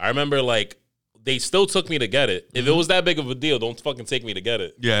deal. I remember like they still took me to get it. If it was that big of a deal, don't fucking take me to get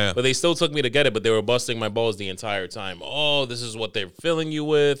it. Yeah. But they still took me to get it, but they were busting my balls the entire time. Oh, this is what they're filling you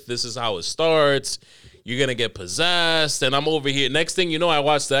with. This is how it starts. You're going to get possessed. And I'm over here. Next thing you know, I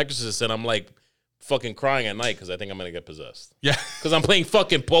watched The Exorcist and I'm like fucking crying at night because I think I'm going to get possessed. Yeah. Because I'm playing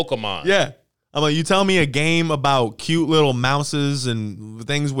fucking Pokemon. Yeah. I'm like, you tell me a game about cute little mouses and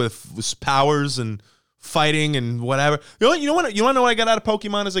things with powers and fighting and whatever. You know what I got out of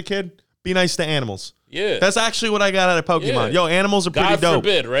Pokemon as a kid? Be nice to animals. Yeah. That's actually what I got out of Pokemon. Yeah. Yo, animals are pretty God dope.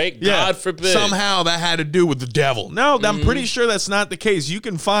 forbid, right? Yeah. God forbid. Somehow that had to do with the devil. No, I'm pretty sure that's not the case. You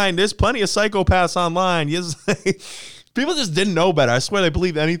can find there's plenty of psychopaths online. People just didn't know better. I swear they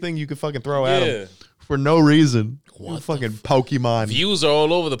believed anything you could fucking throw at Yeah. them for no reason. What the fucking Pokemon. Views are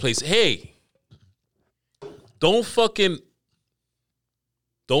all over the place. Hey, don't fucking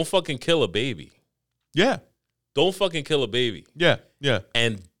kill a baby. Yeah. don't fucking kill a baby, Yeah, yeah,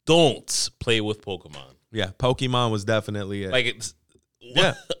 and don't play with Pokemon. yeah. Pokemon was definitely it. Like it's.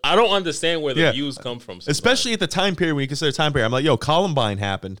 Yeah. I don't understand where the Yeah. views come from. sometimes. Especially at the time period when you consider time period. I'm like, yo, Columbine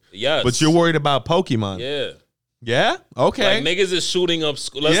happened. Yes. But you're worried about Pokemon. Yeah. Yeah? Okay. Like niggas is shooting up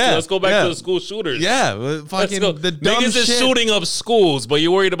school. Let's go back yeah. to the school shooters. Yeah. Let's Fucking go. the dumb Niggas is shit. shooting up schools, but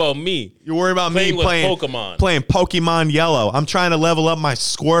you're worried about me. You're worried about Playing me with playing Pokemon. Playing Pokemon Yellow. I'm trying to level up my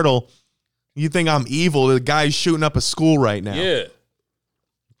Squirtle. You think I'm evil? The guy's shooting up a school right now. Yeah.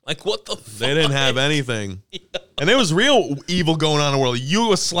 Like what the fuck? They didn't have anything. And there was real evil going on in the world.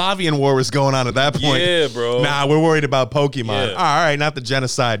 Yugoslavian war was going on at that point. Yeah, bro. Nah, we're worried about Pokemon. Yeah. All right, not the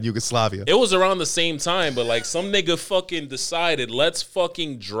genocide in Yugoslavia. It was around the same time, but like some nigga fucking decided, let's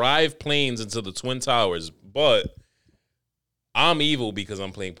fucking drive planes into the Twin Towers. But I'm evil because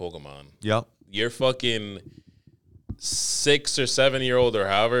I'm playing Pokemon. Yep. You're fucking 6 or 7 year old or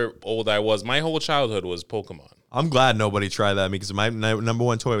however old I was. My whole childhood was Pokemon. I'm glad nobody tried that because my number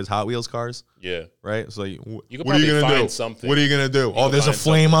one toy was Hot Wheels cars, Yeah. right? So You could what are you probably gonna find do? something. What are you gonna do? Oh, could there's a find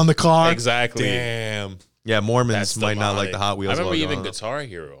flame on the car. Exactly. Damn. Yeah, Mormons That's might not like the Hot Wheels. I remember logo. even Guitar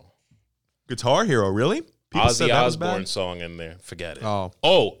Hero. Guitar Hero, really? People said Ozzy that was bad? Osbourne song in there. Forget it. Oh,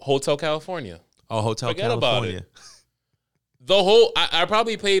 Hotel California. Hotel Forget about California. it. The whole I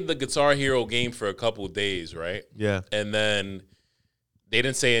probably played the Guitar Hero game for a couple days, right? Yeah. And then they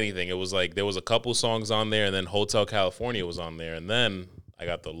didn't say anything. It was like there was a couple songs on there, and then Hotel California was on there, and then I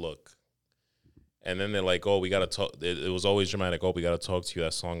got the look. And then they're like, "Oh, we gotta talk." It was always dramatic. "Oh, we gotta talk to you.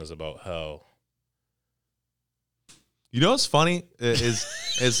 That song is about hell." You know what's funny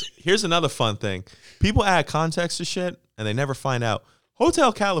is here's another fun thing. People add context to shit and they never find out.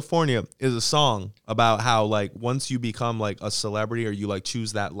 Hotel California is a song about how like once you become like a celebrity or you like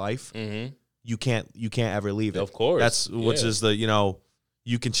choose that life, Mm-hmm. you can't ever leave it. Of course. That's which Yeah. is the,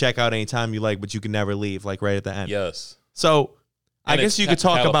 you can check out anytime you like, but you can never leave, like right at the end. Yes. So I And guess it's you could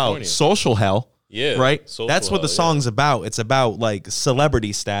talk California. about social hell. Yeah. Right? Social That's what the hell, song's about. It's about like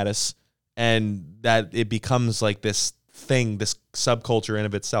celebrity status and that it becomes like this thing, this subculture in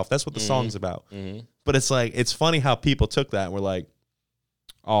of itself. That's what the song's about. Yeah. Mm-hmm. But it's like, it's funny how people took that and were like,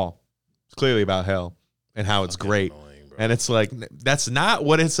 oh, it's clearly about hell and how it's great. Annoying, bro. And it's like, that's not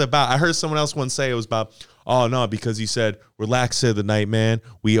what it's about. I heard someone else once say it was about, oh, no, because he said, relax to the night, man.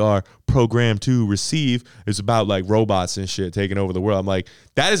 We are programmed to receive. It's about like robots and shit taking over the world. I'm like,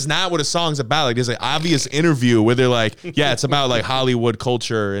 that is not what a song's about. Like, there's an obvious interview where they're like, yeah, it's about like Hollywood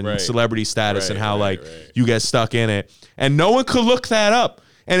culture and Right. celebrity status and Right, how right, like right. you get stuck in it. And no one could look that up.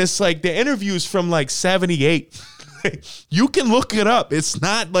 And it's like the interview's from like 78. You can look it up. It's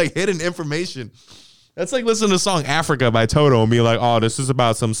not like hidden information. That's like listening to the song Africa by Toto and being like, oh, this is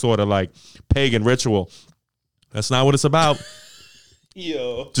about some sort of like pagan ritual. That's not what it's about.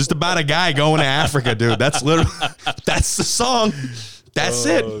 Yo. Just about a guy going to Africa, dude. That's literally, that's the song. That's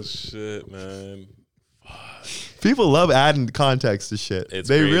it. Oh shit, man. People love adding context to shit. It's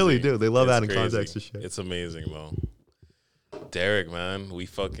They crazy. really do. They love It's adding crazy. context to shit. It's amazing, though. Derek, man,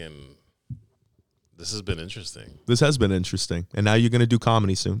 this has been interesting. This has been interesting. And now you're going to do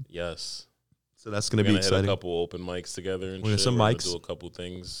comedy soon. Yes. So that's going We're to be gonna hit exciting. a couple open mics together and We're gonna shit. some We're gonna mics. do a couple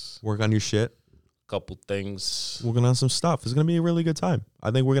things. Work on your shit. Couple things. Working on some stuff. It's going to be a really good time.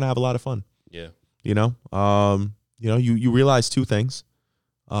 I think we're going to have a lot of fun. Yeah. You realize two things.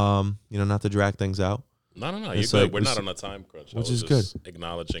 Not to drag things out. No. You're It's good. like- We're not it's- on a time crunch. which I was is just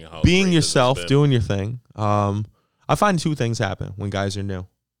acknowledging how Being great this has yourself, been. doing your thing. I find two things happen when guys are new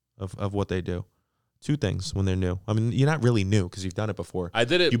of what they do. Two things when they're new. I mean, you're not really new because you've done it before. I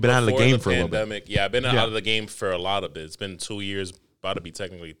did it. You've been out of the before game for a little bit. pandemic. Yeah, I've been Yeah. out of the game for a lot of it. It's been 2 years, about to be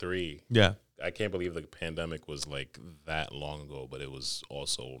technically 3. Yeah. I can't believe the pandemic was like that long ago, but it was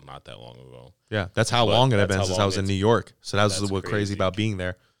also not that long ago. Yeah. That's how But long it had that's been how since I long was in it's- New York. So that was that's what's crazy crazy. about being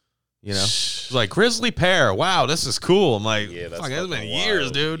there. It's like Grizzly Pear. Wow, this is cool. I'm like, Yeah, that's fuck, it's been fucking years,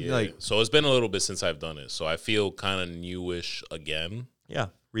 wild. dude. Yeah. Like, so it's been a little bit since I've done it. So I feel kind of newish again. yeah,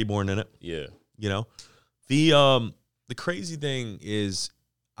 reborn in it. Yeah. The crazy thing is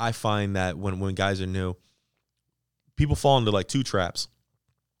I find that when guys are new, people fall into like two traps.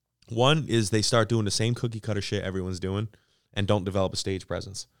 One is they start doing the same cookie cutter shit everyone's doing and don't develop a stage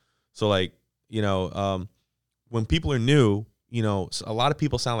presence. So like, when people are new, a lot of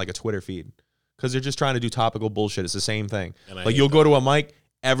people sound like a Twitter feed because they're just trying to do topical bullshit. It's the same thing. And I Like hate you'll that. go to a mic,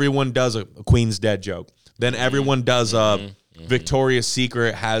 everyone does a Queen's Dead joke. Then everyone does Victoria's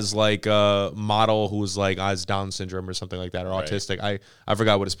Secret has like a model who's like has Down syndrome or something like that or Right. autistic. I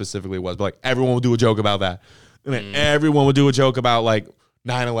forgot what it specifically was, but like everyone will do a joke about that. And then everyone will do a joke about like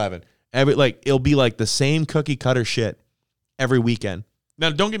 9/11. It'll be like the same cookie cutter shit every weekend. Now,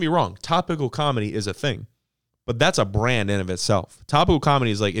 don't get me wrong, topical comedy is a thing. But that's a brand in of itself. Topical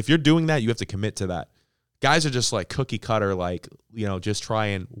comedy is like, if you're doing that, you have to commit to that. Guys are just like cookie cutter, like, just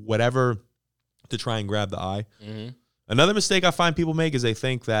trying whatever to try and grab the eye. Mm-hmm. Another mistake I find people make is they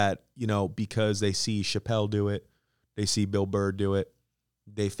think that, because they see Chappelle do it, they see Bill Burr do it,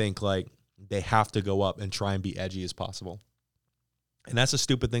 they think like they have to go up and try and be edgy as possible. And that's a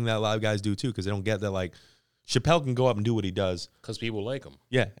stupid thing that a lot of guys do too, because they don't get that like Chappelle can go up and do what he does. Because people like him.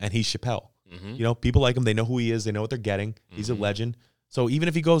 Yeah, and he's Chappelle. Mm-hmm. People like him. They know who he is. They know what they're getting. He's a legend. So even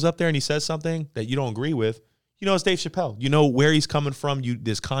if he goes up there and he says something that you don't agree with, it's Dave Chappelle. You know where he's coming from.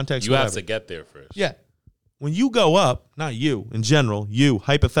 There's context. You have to get there first. Yeah. When you go up, not you, in general,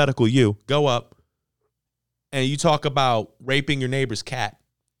 hypothetical you, go up and you talk about raping your neighbor's cat.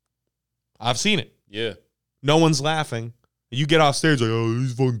 I've seen it. Yeah. No one's laughing. You get off stage like, oh,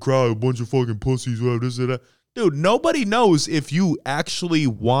 these fucking crowd, a bunch of fucking pussies, whatever, this and that. Dude, nobody knows if you actually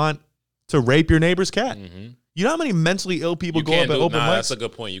want to rape your neighbor's cat. Mm-hmm. You know how many mentally ill people go up at open mics? That's a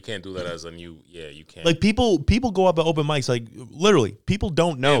good point. You can't do that as a new. Yeah, you can't. Like people go up at open mics. Like literally, people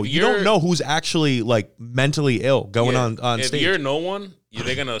don't know. You don't know who's actually like mentally ill going on stage. If you're no one,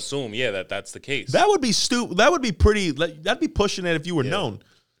 they're gonna assume that's the case. That would be stupid. That would be pretty. That'd be pushing it if you were known.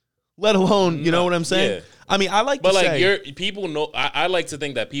 Let alone, you know what I'm saying? Yeah. I mean, I like. But to say, people know. I like to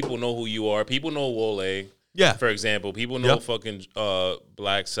think that people know who you are. People know Wole. Yeah. For example, people know fucking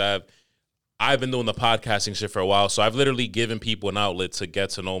Black Sav. I've been doing the podcasting shit for a while, so I've literally given people an outlet to get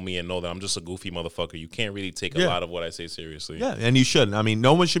to know me and know that I'm just a goofy motherfucker. You can't really take a lot of what I say seriously. Yeah, and you shouldn't. I mean,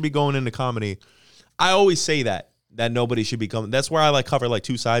 no one should be going into comedy. I always say that nobody should be coming. That's where I like cover like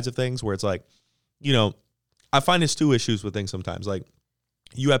two sides of things, where it's like, I find there's two issues with things sometimes. Like,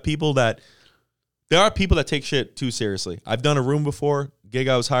 you have people there are people that take shit too seriously. I've done a room before, gig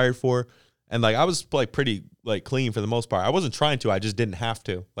I was hired for, and like I was like pretty like clean for the most part. I wasn't trying to, I just didn't have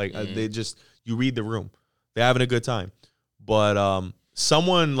to. Like you read the room. They're having a good time. But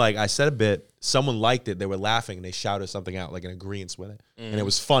someone, like I said a bit, someone liked it. They were laughing and they shouted something out like in agreement with it. And it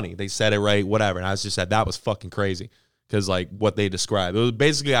was funny. They said it right, whatever. And I just said that was fucking crazy. Because like what they described. It was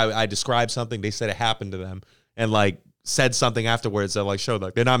basically I described something, they said it happened to them, and like said something afterwards that like showed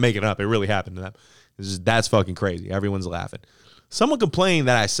like they're not making it up. It really happened to them. That's fucking crazy. Everyone's laughing. Someone complained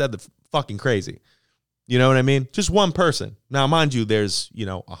that I said the fucking crazy. You know what I mean? Just one person. Now, mind you, there's,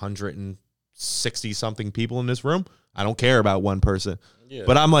 160 something people in this room. I don't care about one person. Yeah.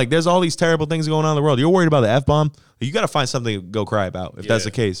 But I'm like, there's all these terrible things going on in the world. You're worried about the F-bomb? You got to find something to go cry about if that's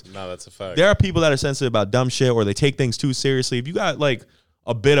the case. No, that's a fact. There are people that are sensitive about dumb shit or they take things too seriously. If you got like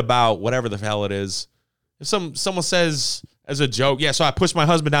a bit about whatever the hell it is, if someone says as a joke, yeah, so I pushed my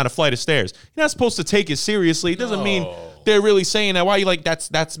husband down a flight of stairs. You're not supposed to take it seriously. It doesn't mean they're really saying that. Why are you like,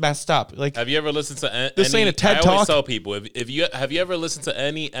 that's messed up? Like, have you ever listened to saying a TED I Talk? always tell people, have you ever listened to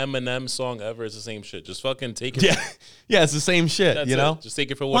any Eminem song ever? It's the same shit. Just fucking take it. Yeah, it's the same shit. That's it. Just take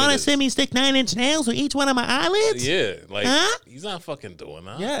it for what it is. Want to see me stick 9-inch nails with each one of my eyelids? Yeah, like he's not fucking doing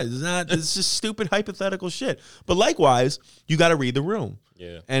that. Yeah, it's not. It's just stupid hypothetical shit. But likewise, you got to read the room.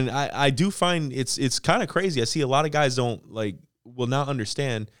 Yeah, and I do find it's kind of crazy. I see a lot of guys will not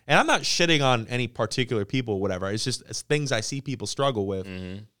understand, and I'm not shitting on any particular people or whatever. It's things I see people struggle with,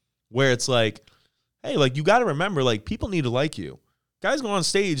 where it's like, hey, like you got to remember, like people need to like you. Guys go on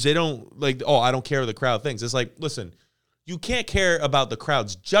stage, they don't like, oh, I don't care what the crowd thinks. It's like, listen, you can't care about the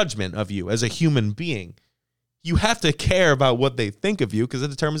crowd's judgment of you as a human being. You have to care about what they think of you because it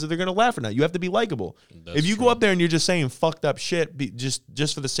determines if they're going to laugh or not. You have to be likable. If you go up there and you're just saying fucked up shit,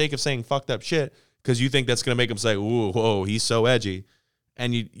 just for the sake of saying fucked up shit, because you think that's going to make them say, ooh, whoa, he's so edgy,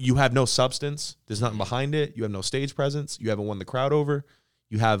 and you have no substance, there's nothing behind it, you have no stage presence, you haven't won the crowd over,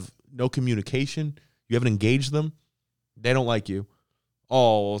 you have no communication, you haven't engaged them, they don't like you.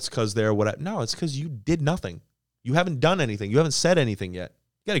 Oh, it's because they're what? No, it's because you did nothing. You haven't done anything. You haven't said anything yet.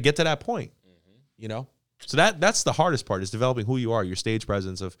 You got to get to that point, So that's the hardest part is developing who you are, your stage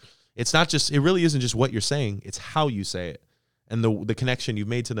presence. It really isn't just what you're saying, it's how you say it and the connection you've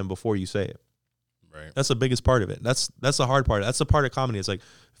made to them before you say it. Right. That's the biggest part of it. That's the hard part. That's the part of comedy. It's like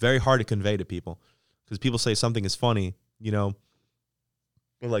very hard to convey to people because people say something is funny, but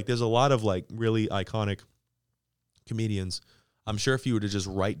like there's a lot of like really iconic comedians. I'm sure if you were to just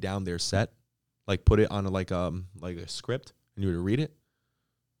write down their set, like put it on a script and you were to read it,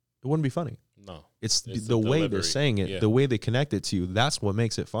 it wouldn't be funny. No, it's the way they're saying it, the way they connect it to you. That's what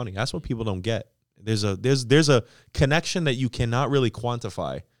makes it funny. That's what people don't get. There's a connection that you cannot really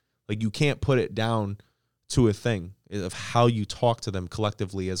quantify. Like you can't put it down to a thing of how you talk to them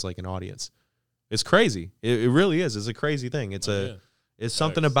collectively as like an audience. It's crazy. It really is. It's a crazy thing. It's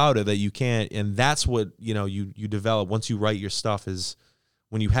something about it that you can't, and that's what you develop once you write your stuff is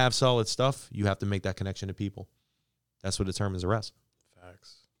when you have solid stuff, you have to make that connection to people. That's what determines the rest.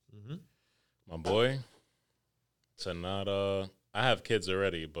 Facts. My boy, to not I have kids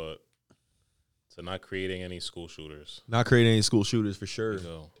already, but to not creating any school shooters. Not creating any school shooters for sure.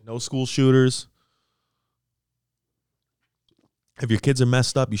 No. No school shooters. If your kids are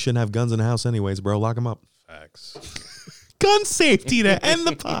messed up, you shouldn't have guns in the house anyways, bro. Lock them up. Facts. Gun safety to end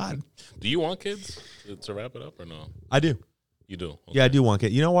the pod. Do you want kids to wrap it up or no? I do. You do? Okay. Yeah, I do want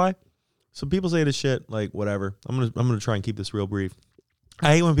kids. You know why? Some people say this shit, like, whatever. I'm gonna try and keep this real brief.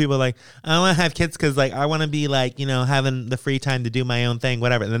 I hate when people are like, I want to have kids because, like, I want to be, like, you know, having the free time to do my own thing,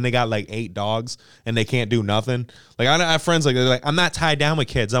 whatever. And then they got, like, 8 dogs and they can't do nothing. Like, I have friends, like, they're like, I'm not tied down with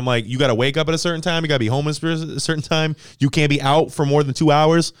kids. I'm like, you got to wake up at a certain time. You got to be home at a certain time. You can't be out for more than 2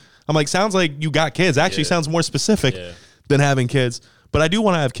 hours. I'm like, sounds like you got kids. Actually, sounds more specific than having kids. But I do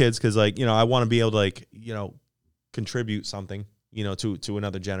want to have kids because, like, you know, I want to be able to, like, you know, contribute something, you know, to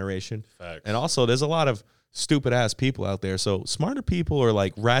another generation. Facts. And also, there's a lot of stupid ass people out there. So smarter people or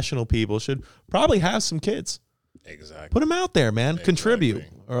like rational people should probably have some kids. Exactly. Put them out there, man. Contribute,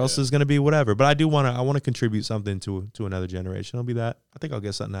 or else it's gonna be whatever. But I want to contribute something to another generation. It'll be that. I think I'll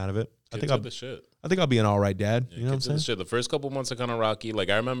get something out of it. I think I'll be an all right dad. You know what I'm saying? Shit. The first couple months are kind of rocky. Like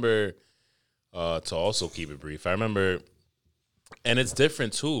I remember, to also keep it brief, I remember, and it's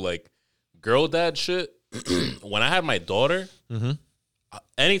different too. Like girl dad shit. When I had my daughter.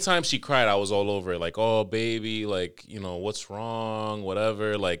 Anytime she cried, I was all over it. Like, oh, baby, like, you know, what's wrong,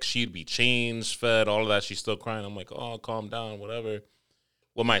 whatever. Like, she'd be changed, fed, all of that. She's still crying. I'm like, oh, calm down, whatever.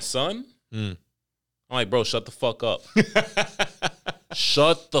 With my son, I'm like, bro, shut the fuck up.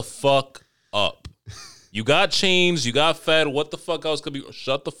 Shut the fuck up. You got changed. You got fed. What the fuck else could be?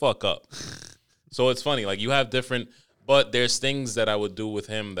 Shut the fuck up. So it's funny. Like, you have different, but there's things that I would do with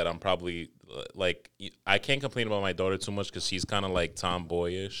him that I'm probably, like, I can't complain about my daughter too much because she's kind of like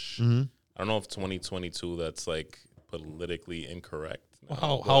tomboyish. I don't know if 2022 that's like politically incorrect.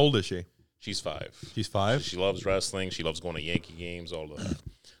 How old is she? She's 5. She's 5. She loves wrestling. She loves going to Yankee games, all of that.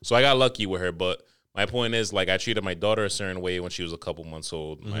 So I got lucky with her. But my point is, like, I treated my daughter a certain way when she was a couple months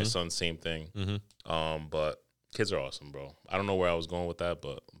old. My son, same thing. But kids are awesome, bro. I don't know where I was going with that,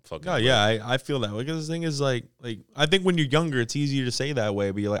 but fucking. Oh yeah, I feel that way. Because the thing is, like I think when you're younger, it's easier to say that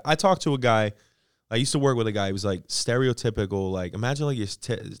way. But you're like, I talked to a guy. I used to work with a guy who was like stereotypical. Like imagine like your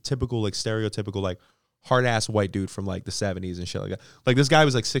typical like stereotypical like hard ass white dude from like the 70s and shit like that. Like this guy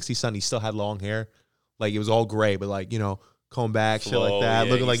was like 60-something. He still had long hair. Like it was all gray, but like, you know, comb back, shit like that.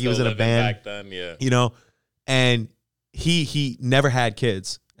 Looking like he was in a band. Back then, yeah. You know, and he never had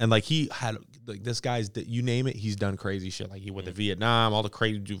kids. And like he had like this guy's, you name it, he's done crazy shit. Like he went to Vietnam, all the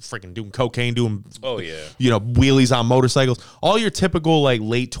crazy, freaking doing cocaine, doing you know, wheelies on motorcycles, all your typical like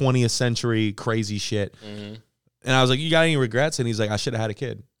late 20th century crazy shit. And I was like, you got any regrets? And he's like, I should have had a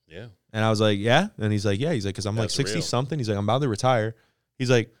kid. Yeah. And I was like, yeah. And he's like, yeah. He's like, because I'm like 60 something. He's like, I'm about to retire. He's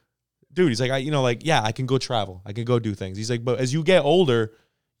like, dude, he's like, you know, like, yeah, I can go travel. I can go do things. He's like, but as you get older,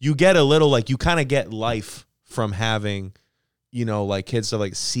 you get a little like, you kind of get life from having, you know, like kids to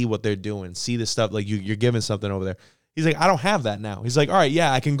like see what they're doing, see the stuff, like you're giving something over there. He's like, I don't have that now. He's like, all right,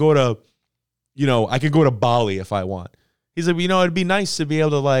 yeah, I can go to, you know, I could go to Bali if I want. He's like, you know, it'd be nice to be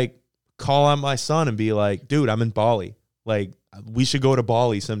able to like call on my son and be like, dude, I'm in Bali. Like, we should go to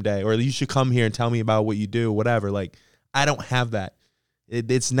Bali someday, or you should come here and tell me about what you do, whatever. Like, I don't have that.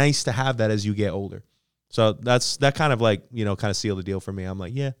 It's nice to have that as you get older. So that kind of like, you know, kind of sealed the deal for me. I'm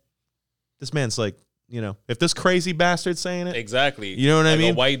like, yeah, this man's like, you know, if this crazy bastard's saying it. Exactly. You know what I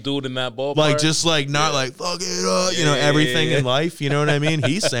mean? A white dude in that ballpark. Like, just like, not like, fuck it up, you know, everything in life. You know what I mean?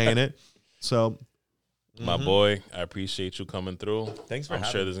 He's saying it. So. My boy, I appreciate you coming through. Thanks for having me.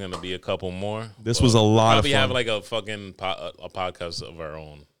 I'm sure there's going to be a couple more. This was a lot of fun. Probably have like a fucking a podcast of our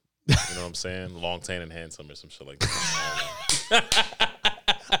own. You know what I'm saying? Long, tan, and handsome or some shit like that.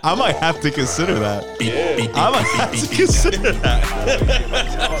 I might have to consider that. I might have to consider that.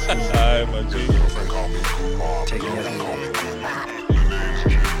 All right, my G.